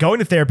 Like, I like going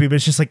to therapy, but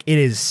it's just like, it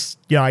is,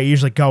 I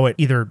usually go at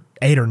either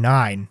 8 or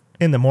 9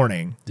 in the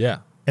morning. Yeah.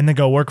 And then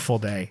go work full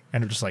day.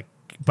 And I'm just like,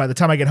 by the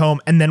time I get home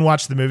and then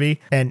watch the movie,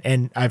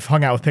 and I've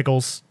hung out with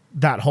Pickles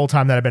that whole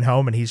time that I've been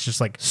home, and he's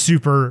just like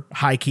super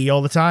high key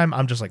all the time.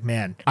 I'm just like,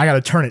 man, I got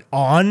to turn it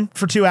on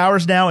for 2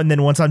 hours now. And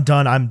then once I'm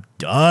done, I'm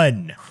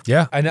done.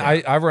 Yeah. And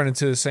I run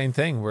into the same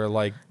thing where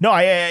like, no,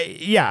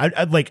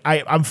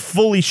 I'm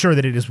fully sure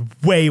that it is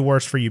way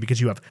worse for you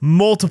because you have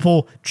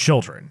multiple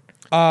children.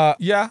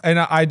 Yeah. And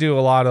I do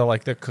a lot of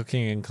like the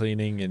cooking and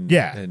cleaning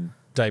and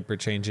diaper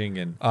changing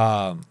and,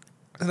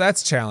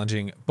 that's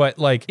challenging, but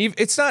like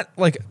it's not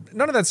like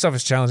none of that stuff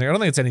is challenging. I don't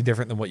think it's any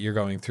different than what you're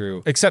going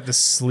through, except the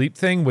sleep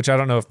thing, which I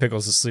don't know if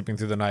Pickles is sleeping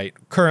through the night.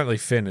 Currently,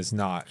 Finn is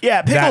not.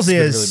 Yeah, Pickles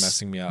is really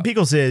messing me up.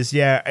 Pickles is,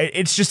 yeah.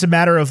 It's just a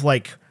matter of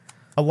like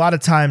a lot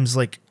of times,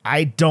 like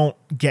I don't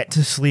get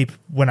to sleep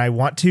when I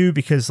want to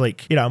because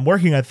like, I'm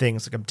working on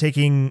things. Like I've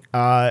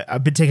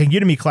been taking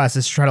Udemy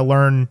classes to try to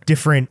learn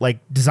different like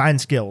design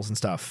skills and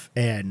stuff.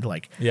 And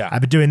like,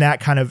 I've been doing that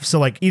kind of, so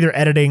like either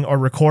editing or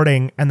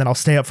recording, and then I'll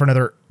stay up for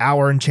another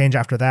hour and change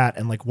after that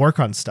and like work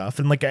on stuff.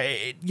 And like,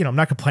 I'm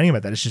not complaining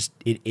about that. It's just,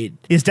 it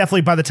is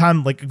definitely by the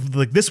time like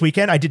this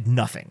weekend, I did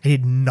nothing.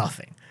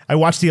 I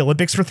watched the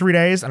Olympics for 3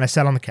 days and I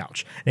sat on the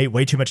couch and ate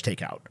way too much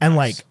takeout. And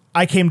like,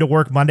 I came to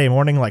work Monday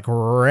morning like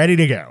ready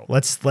to go.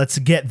 Let's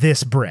get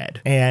this bread.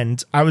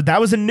 And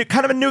that was a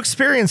new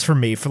experience for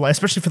me,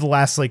 especially for the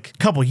last like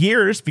couple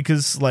years,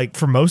 because like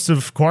for most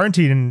of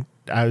quarantine,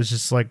 I was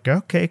just like,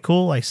 okay,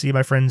 cool. I see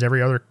my friends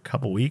every other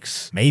couple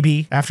weeks,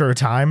 maybe after a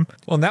time.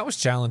 Well, and that was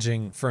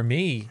challenging for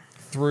me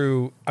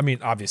through, I mean,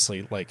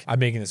 obviously, like I'm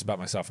making this about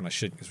myself and I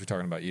shouldn't because we're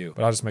talking about you,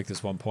 but I'll just make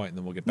this one point and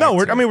then we'll get back to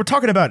it. We're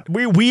talking about,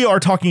 we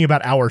are talking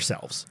about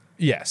ourselves.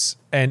 Yes.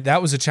 And that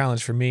was a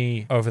challenge for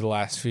me over the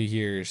last few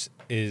years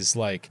is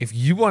like, if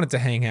you wanted to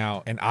hang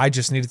out and I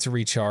just needed to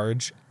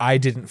recharge, I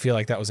didn't feel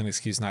like that was an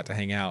excuse not to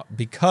hang out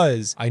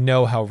because I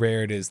know how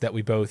rare it is that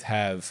we both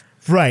have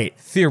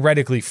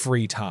theoretically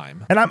free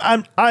time.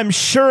 And I'm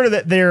sure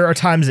that there are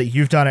times that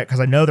you've done it,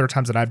 because I know there are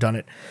times that I've done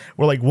it,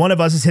 where like one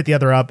of us has hit the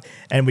other up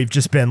and we've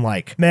just been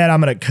like, man,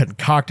 I'm going to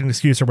concoct an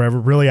excuse or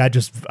whatever. Really, I'm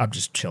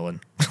just chilling.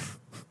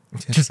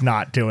 Just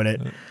not doing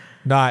it.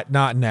 Not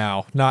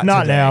now. Not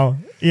today. Now.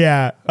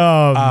 Yeah.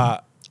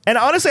 And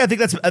honestly, I think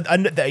that's, as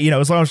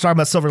long as we're talking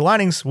about silver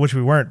linings, which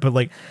we weren't, but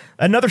like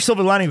another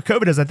silver lining of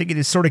COVID is I think it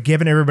is sort of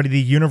giving everybody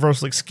the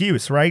universal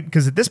excuse, right?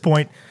 Because at this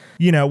point,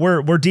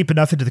 we're deep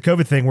enough into the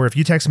COVID thing where if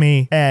you text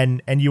me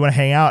and you want to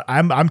hang out,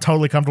 I'm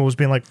totally comfortable with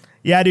being like,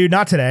 yeah, dude,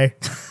 not today.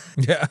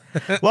 Yeah.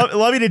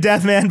 love you to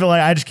death, man, but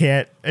like I just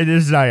can't. It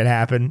is not gonna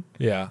happen.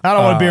 Yeah. I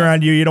don't want to be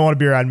around you. You don't want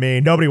to be around me.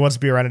 Nobody wants to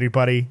be around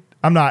anybody.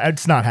 I'm not.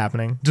 It's not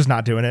happening. Just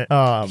not doing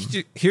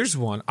it. Here's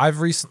one.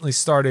 I've recently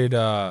started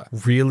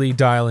really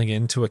dialing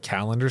into a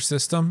calendar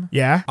system.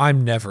 Yeah.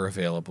 I'm never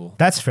available.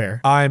 That's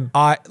fair.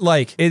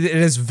 It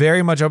has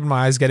very much opened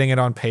my eyes getting it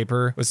on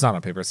paper. It's not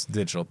on paper. It's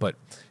digital, but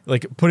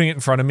like putting it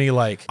in front of me,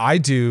 like I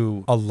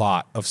do a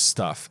lot of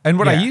stuff. And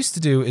what I used to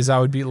do is I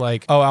would be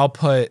like, oh, I'll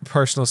put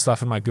personal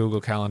stuff in my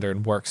Google Calendar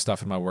and work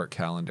stuff in my work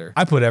calendar.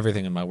 I put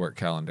everything in my work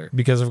calendar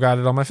because I've got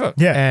it on my phone.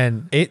 Yeah.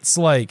 And it's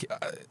like,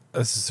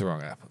 this is the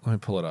wrong app. Let me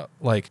pull it up.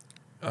 Like,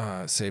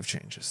 save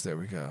changes. There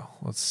we go.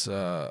 Let's,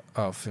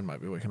 Finn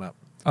might be waking up.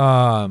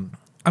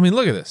 I mean,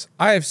 look at this.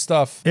 I have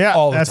stuff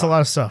all the time. That's a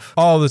lot of stuff.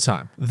 All the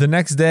time. The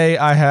next day,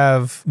 I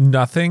have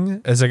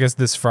nothing, as I guess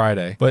this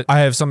Friday. But I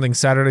have something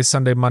Saturday,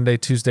 Sunday, Monday,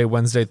 Tuesday,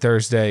 Wednesday,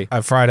 Thursday. I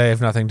have Friday, I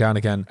have nothing down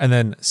again. And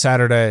then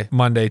Saturday,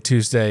 Monday,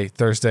 Tuesday,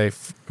 Thursday,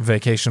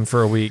 vacation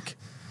for a week.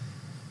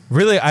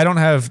 Really, I don't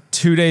have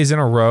 2 days in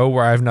a row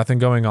where I have nothing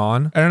going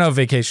on. I don't know if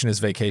vacation is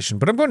vacation,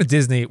 but I'm going to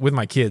Disney with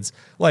my kids.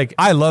 Like,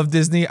 I love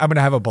Disney. I'm going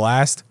to have a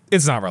blast.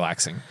 It's not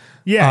relaxing.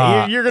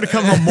 Yeah, you're going to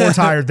come home more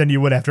tired than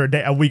you would after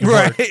a week of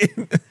work.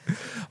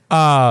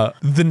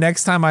 The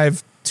next time I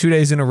have 2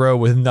 days in a row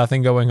with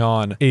nothing going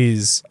on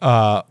is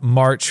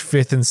March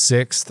 5th and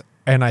 6th.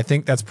 And I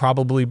think that's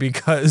probably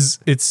because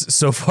it's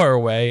so far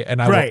away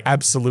and I will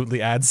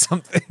absolutely add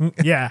something.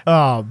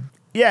 Yeah.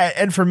 Yeah,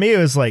 and for me, it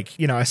was like,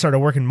 I started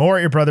working more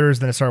at your brother's,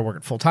 then I started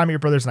working full-time at your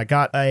brother's, and I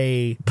got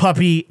a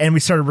puppy, and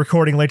we started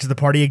recording Late to the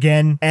Party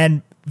again,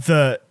 and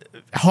the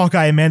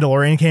Hawkeye and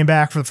Mandalorian came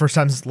back for the first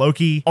time since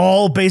Loki,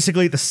 all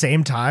basically at the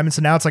same time, and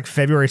so now it's like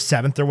February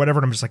 7th or whatever,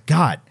 and I'm just like,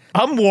 God,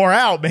 I'm wore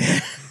out,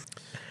 man.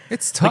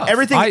 It's tough.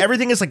 Like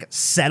everything is like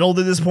settled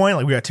at this point.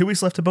 Like we got 2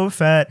 weeks left to Boba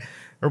Fett.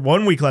 or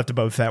 1 week left of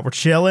Boba Fett. We're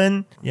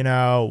chilling. You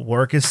know,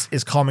 work is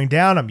calming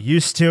down. I'm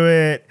used to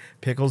it.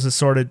 Pickles is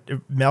sort of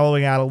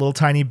mellowing out a little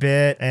tiny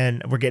bit,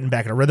 and we're getting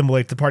back in a rhythm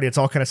late to the party. It's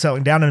all kind of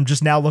settling down, and I'm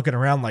just now looking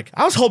around like,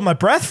 I was holding my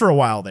breath for a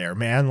while there,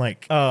 man.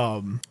 Like,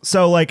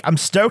 so like, I'm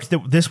stoked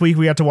that this week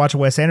we got to watch a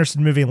Wes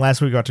Anderson movie, and last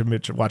week we got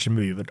to watch a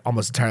movie that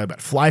almost entirely about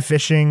fly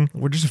fishing.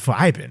 We're just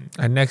vibing.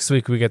 And next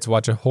week we get to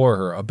watch a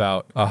horror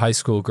about a high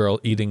school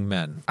girl eating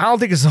men. I don't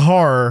think it's a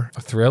horror.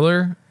 A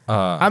thriller?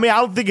 I mean, I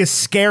don't think it's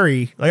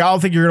scary. Like, I don't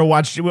think you're gonna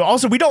watch.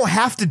 Also, we don't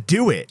have to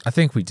do it. I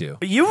think we do.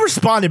 You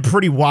responded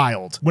pretty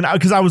wild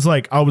because I was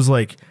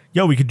like,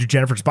 yo, we could do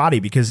Jennifer's Body,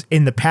 because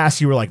in the past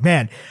you were like,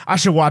 man, I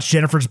should watch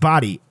Jennifer's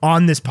Body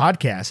on this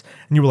podcast,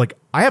 and you were like,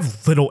 I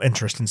have little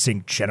interest in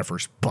seeing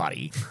Jennifer's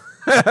Body.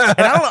 And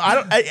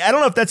I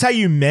don't know if that's how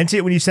you meant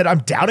it when you said.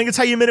 I'm doubting it's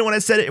how you meant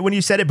it when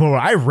you said it. But when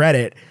I read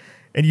it,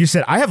 and you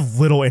said, I have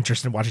little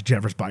interest in watching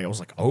Jennifer's Body, I was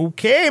like,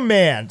 okay,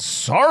 man,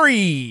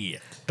 sorry.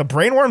 The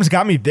brainworms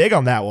got me big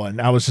on that one.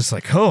 I was just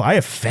like, oh, I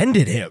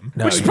offended him.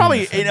 No, which is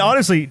probably,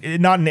 honestly,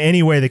 not in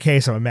any way the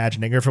case, I'm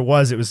imagining. Or if it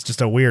was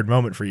just a weird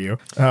moment for you.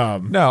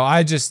 No,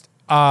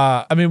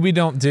 I mean, we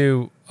don't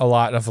do a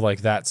lot of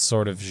like that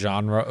sort of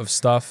genre of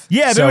stuff.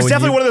 Yeah, but it was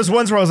definitely one of those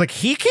ones where I was like,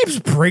 he keeps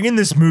bringing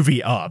this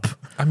movie up.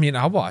 I mean,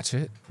 I'll watch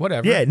it.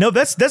 Whatever. Yeah, no,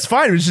 that's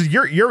fine. It was just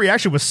your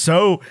reaction was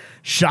so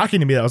shocking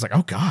to me that I was like,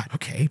 oh God,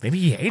 okay, maybe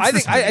he hates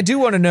this movie. I do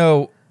want to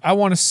know. I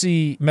want to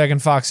see Megan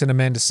Fox and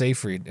Amanda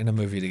Seyfried in a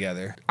movie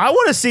together. I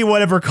want to see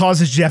whatever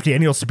causes Jeff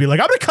Daniels to be like,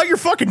 I'm going to cut your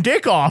fucking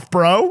dick off,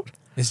 bro.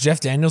 Is Jeff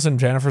Daniels in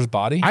Jennifer's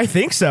Body? I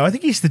think so. I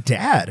think he's the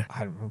dad.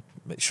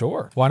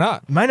 Sure. Why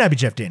not? Might not be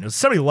Jeff Daniels.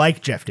 Somebody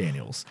like Jeff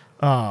Daniels.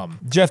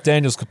 Jeff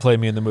Daniels could play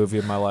me in the movie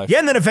of my life. Yeah,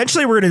 and then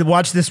eventually we're going to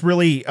watch this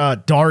really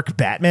dark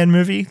Batman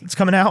movie that's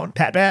coming out.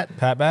 Pat Bat.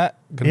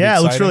 Yeah,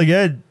 it looks really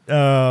good. But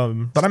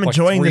I'm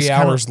enjoying this 3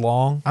 hours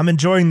long. I'm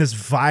enjoying this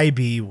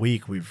vibey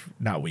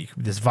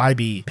this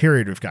vibey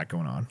period we've got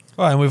going on.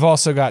 Oh, and we've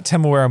also got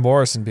Temuera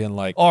Morrison being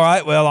like, all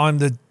right, well, I'm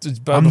the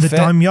daimyo. I'm the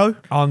daimyo.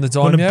 I'm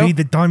going to be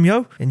the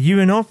daimyo, and you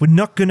and I, we're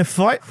not going to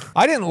fight.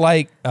 I didn't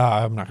like,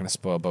 I'm not going to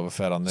spoil Boba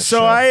Fett on this show.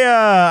 So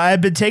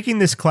I've been taking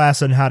this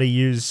class on how to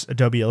use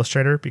Adobe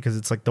Illustrator, because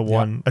it's like the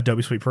one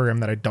Adobe Suite program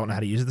that I don't know how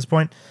to use at this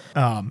point.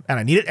 And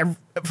I need it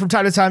from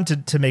time to time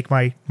to make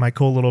my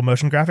cool little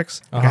motion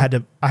graphics. Like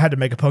I had to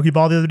make a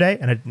Pokeball the other day,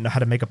 and I didn't know how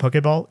to make a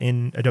Pokeball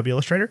in Adobe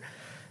Illustrator.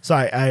 So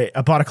I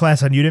bought a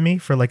class on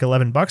Udemy for like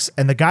 $11,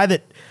 and the guy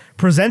that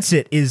presents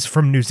it is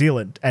from New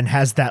Zealand and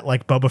has that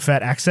like Boba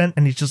Fett accent,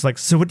 and he's just like,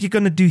 so what are you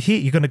gonna do here?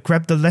 You're gonna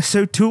grab the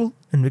lasso tool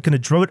and we're gonna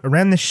draw it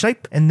around this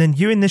shape, and then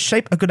you in this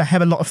shape are gonna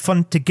have a lot of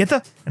fun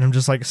together. And I'm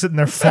just like sitting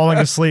there falling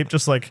asleep,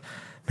 just like,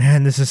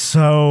 man, this is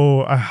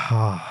so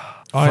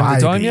I'm the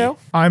daimyo?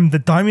 I'm the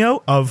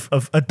daimyo of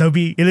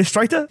Adobe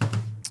Illustrator.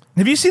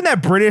 Have you seen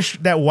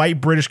that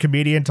white British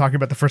comedian talking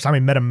about the first time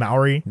he met a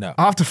Maori? No.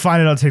 I'll have to find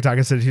it on TikTok.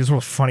 I said he's one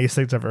of the funniest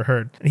things I've ever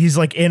heard. He's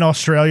like in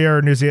Australia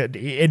or New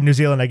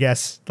Zealand, I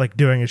guess, like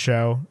doing a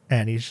show,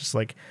 and he's just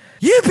like,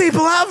 you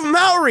people have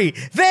Maori,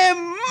 they're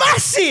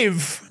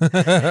massive.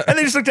 And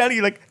they just look down at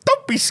you like,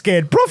 don't be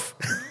scared, bruv.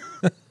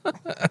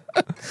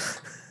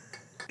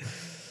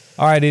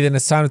 All right, Ethan,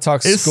 it's time to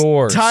talk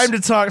scores. It's time to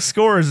talk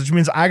scores, which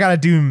means I gotta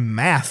do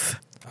math.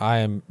 I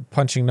am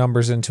punching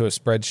numbers into a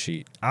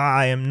spreadsheet.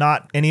 I am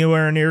not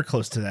anywhere near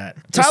close to that.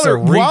 Just Tyler,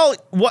 while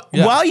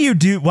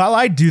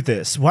I do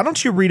this, why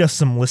don't you read us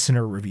some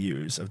listener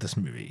reviews of this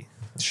movie?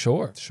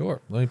 Sure.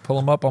 Let me pull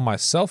them up on my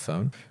cell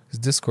phone, because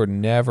Discord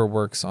never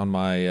works on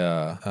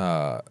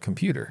my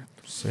computer.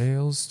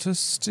 Sails to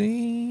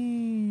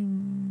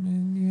steam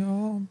in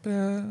your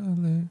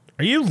belly.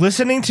 Are you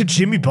listening to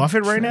Jimmy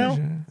Buffett right now?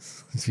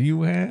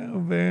 You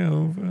have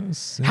ever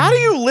seen. How do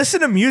you listen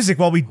to music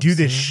while we do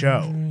this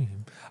show?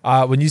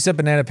 When you said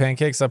Banana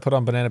Pancakes, I put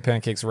on Banana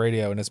Pancakes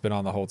radio, and it's been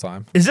on the whole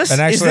time. Is this? And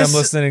actually, I'm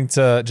listening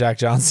to Jack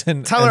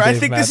Johnson. Tyler, and Dave I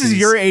think Matthews. this is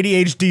your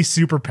ADHD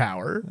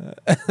superpower.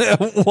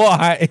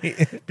 Why?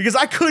 Because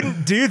I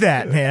couldn't do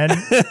that, man.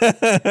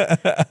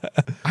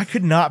 I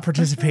could not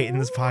participate in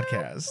this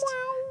podcast.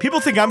 People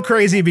think I'm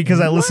crazy because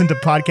I listen to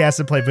podcasts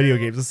and play video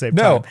games at the same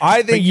time. No,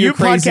 I think you're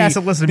crazy podcast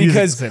and listen to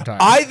music at the same time.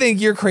 I think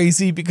you're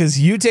crazy because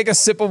you take a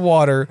sip of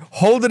water,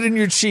 hold it in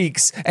your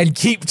cheeks, and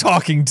keep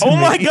talking to me. Oh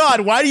my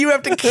God, why do you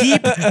have to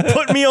keep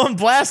putting me on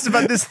blast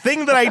about this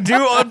thing that I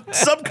do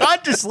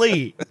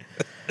subconsciously?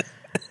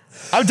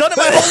 I've done it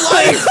my whole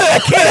life. I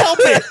can't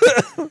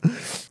help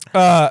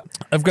it.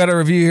 I've got a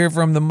review here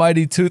from the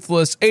Mighty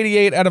Toothless,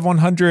 88 out of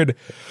 100.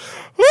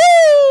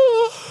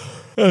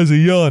 That was a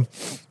yawn.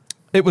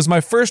 It was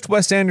my first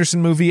Wes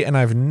Anderson movie, and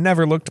I've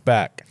never looked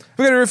back.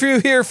 We're going to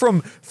review here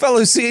from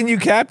fellow CNU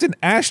Captain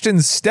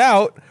Ashton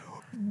Stout.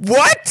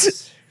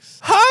 What?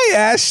 Hi,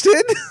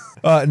 Ashton.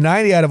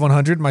 90 out of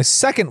 100, my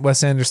second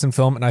Wes Anderson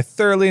film, and I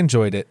thoroughly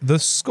enjoyed it. The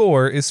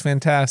score is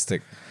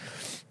fantastic.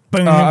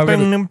 I've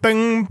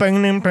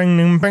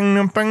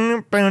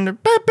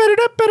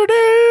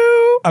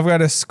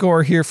got a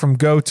score here from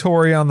Go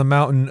Tori on the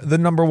Mountain, the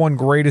 #1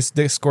 greatest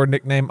Discord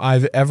nickname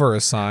I've ever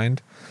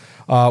assigned.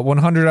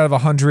 100 out of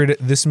 100,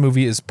 this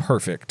movie is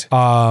perfect.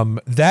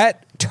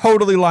 That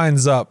totally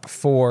lines up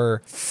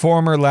for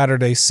former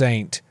Latter-day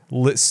Saint,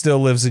 still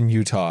lives in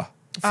Utah.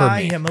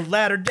 I am a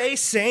Latter-day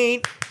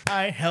Saint.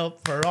 I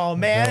help for all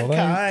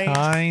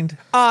mankind.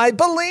 I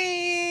believe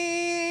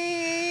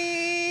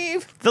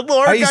the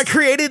Lord God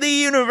created the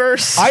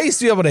universe. I used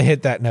to be able to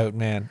hit that note,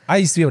 man.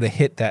 I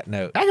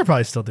could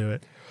probably still do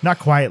it. Not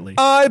quietly.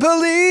 I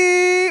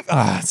believe.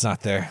 It's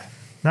not there.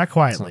 Not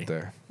quietly. It's not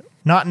there.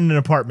 Not in an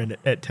apartment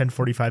at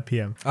 10:45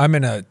 p.m. I'm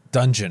in a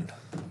dungeon.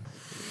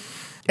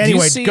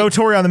 Anyway, go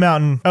Tori on the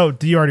Mountain. Oh,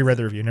 you already read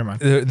the review. Never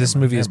mind. This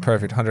movie is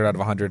perfect. 100 out of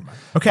 100.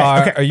 Okay.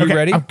 Are you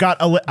ready? I've got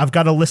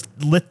a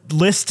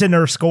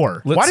listener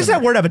score. Why does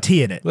that word have a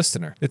T in it?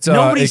 Listener.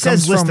 Nobody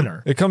says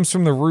listener. It comes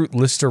from the root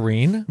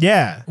Listerine.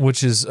 Yeah.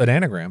 Which is an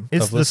anagram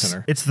of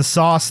listener. It's the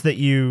sauce that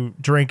you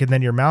drink and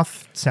then your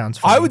mouth sounds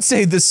funny. I would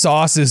say the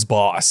sauce is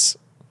boss.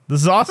 The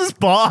sauce is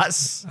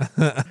boss.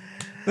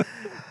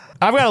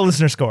 I've got a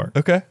listener score.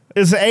 Okay.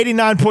 It's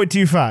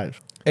 89.25.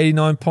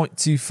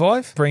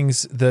 89.25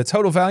 brings the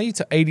total value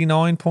to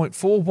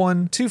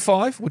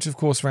 89.4125, which of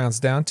course rounds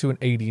down to an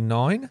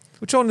 89,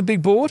 which on the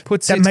big board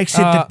puts that makes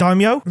it the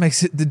daimyo.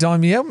 Makes it the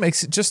daimyo,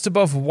 makes it just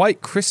above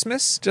White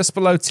Christmas, just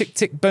below Tick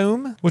Tick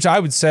Boom, which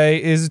I would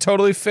say is a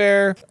totally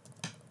fair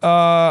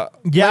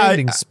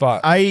landing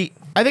spot. I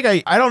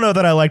don't know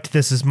that I liked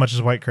this as much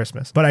as White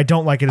Christmas, but I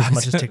don't like it as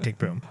much as Tick Tick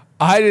Boom.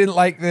 I didn't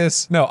like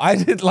this. No, I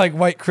didn't like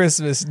White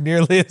Christmas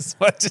nearly as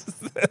much as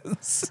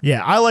this.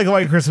 Yeah, I like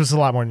White Christmas a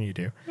lot more than you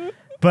do.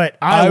 But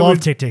I love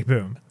Tick Tick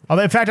Boom.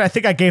 Although, in fact, I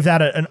think I gave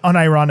that an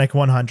unironic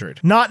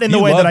 100. Not in the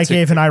way that I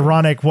gave an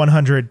ironic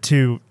 100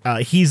 to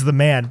He's the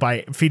Man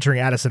by featuring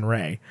Addison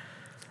Rae.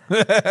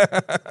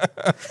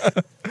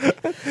 Addison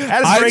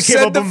Rae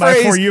came up on my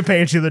For You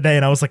page the other day,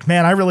 and I was like,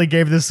 man, I really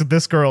gave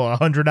this girl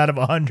 100 out of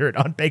 100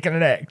 on bacon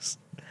and eggs.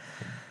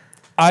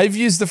 I've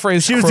used the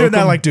phrase she was doing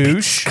that like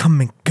douche.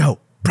 Come and go,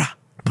 brah,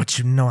 but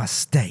you know I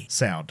stay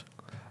sound.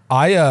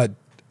 You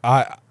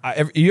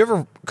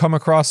ever come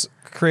across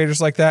creators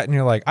like that and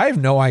you're like, I have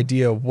no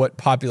idea what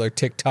popular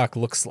TikTok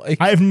looks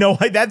like? I have no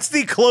idea. That's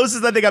the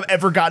closest I think I've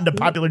ever gotten to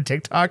popular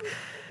TikTok.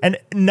 And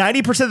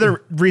 90% of the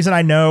reason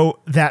I know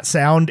that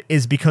sound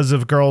is because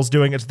of girls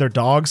doing it to their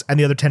dogs, and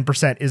the other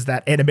 10% is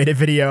that animated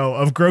video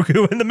of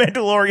Grogu and the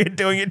Mandalorian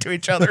doing it to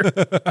each other.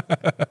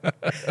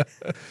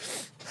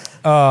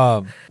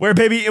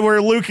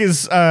 Where Luke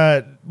is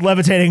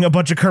levitating a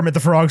bunch of Kermit the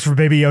Frogs for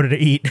Baby Yoda to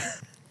eat.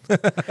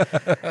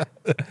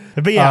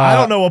 But yeah, I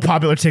don't know what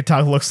popular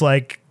TikTok looks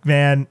like,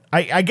 man.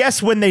 I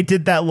guess when they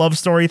did that love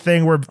story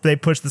thing where they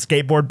pushed the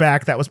skateboard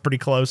back, that was pretty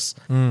close.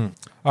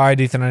 All right,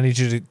 Ethan, I need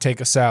you to take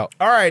us out.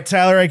 All right,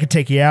 Tyler, I can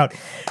take you out.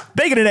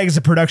 Bacon and Egg is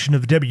a production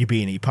of the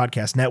WBNE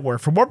Podcast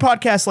Network. For more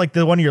podcasts like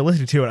the one you're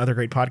listening to and other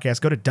great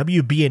podcasts, go to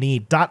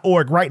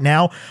WBNE.org right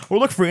now, or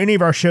look for any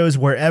of our shows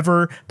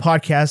wherever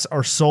podcasts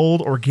are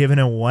sold or given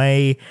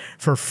away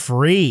for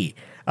free.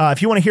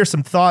 If you want to hear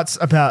some thoughts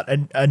about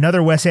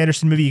another Wes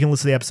Anderson movie, you can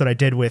listen to the episode I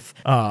did with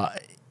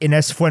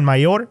Ines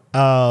Fuenmayor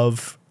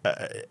of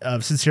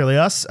Sincerely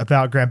Us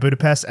about Grand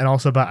Budapest and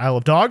also about Isle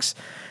of Dogs.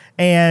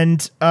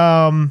 And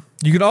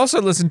you can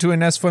also listen to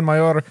Ines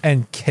Fuenmayor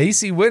and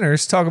Casey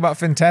Winters talk about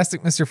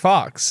Fantastic Mr.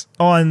 Fox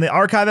on the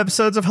archive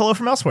episodes of Hello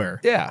from Elsewhere.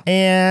 Yeah.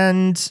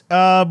 And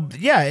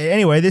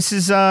anyway, this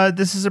is a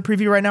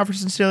preview right now for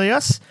Sincerely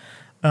Us.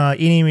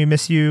 Eni, we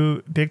miss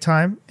you big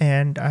time,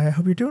 and I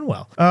hope you're doing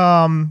well.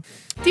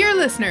 Dear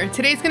listener,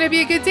 today's going to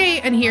be a good day,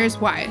 and here's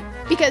why.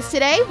 Because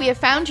today we have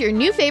found your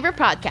new favorite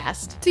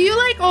podcast. Do you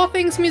like all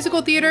things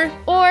musical theater?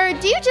 Or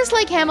do you just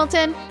like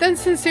Hamilton? Then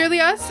Sincerely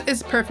Us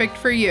is perfect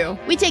for you.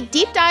 We take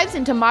deep dives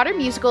into modern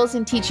musicals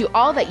and teach you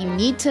all that you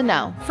need to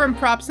know. From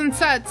props and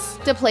sets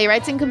to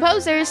playwrights and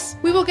composers,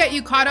 we will get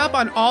you caught up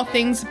on all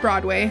things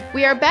Broadway.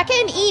 We are Becca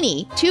and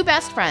Eni, two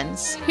best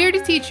friends, here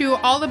to teach you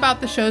all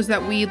about the shows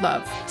that we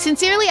love.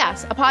 Sincerely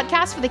Us, a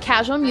podcast for the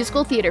casual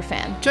musical theater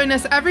fan. Join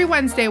us every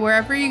Wednesday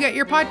wherever you get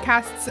your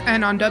podcasts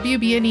and on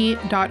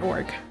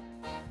WBNE.org.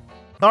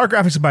 Our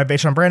graphics are by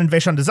Vaishon Brandon.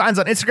 Vaishon Designs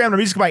on Instagram. Our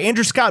music by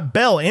Andrew Scott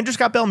Bell.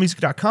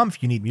 AndrewScottBellMusic.com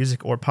if you need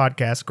music or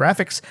podcast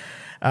graphics.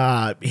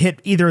 Hit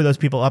either of those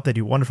people up. They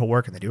do wonderful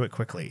work and they do it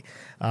quickly.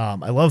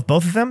 I love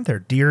both of them. They're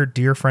dear,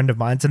 dear friend of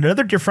mine. And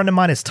another dear friend of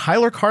mine is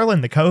Tyler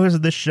Carlin, the co-host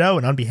of this show.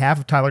 And on behalf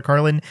of Tyler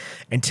Carlin,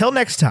 until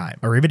next time,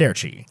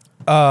 arrivederci.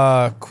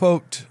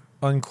 Quote,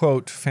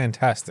 unquote,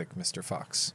 fantastic, Mr. Fox.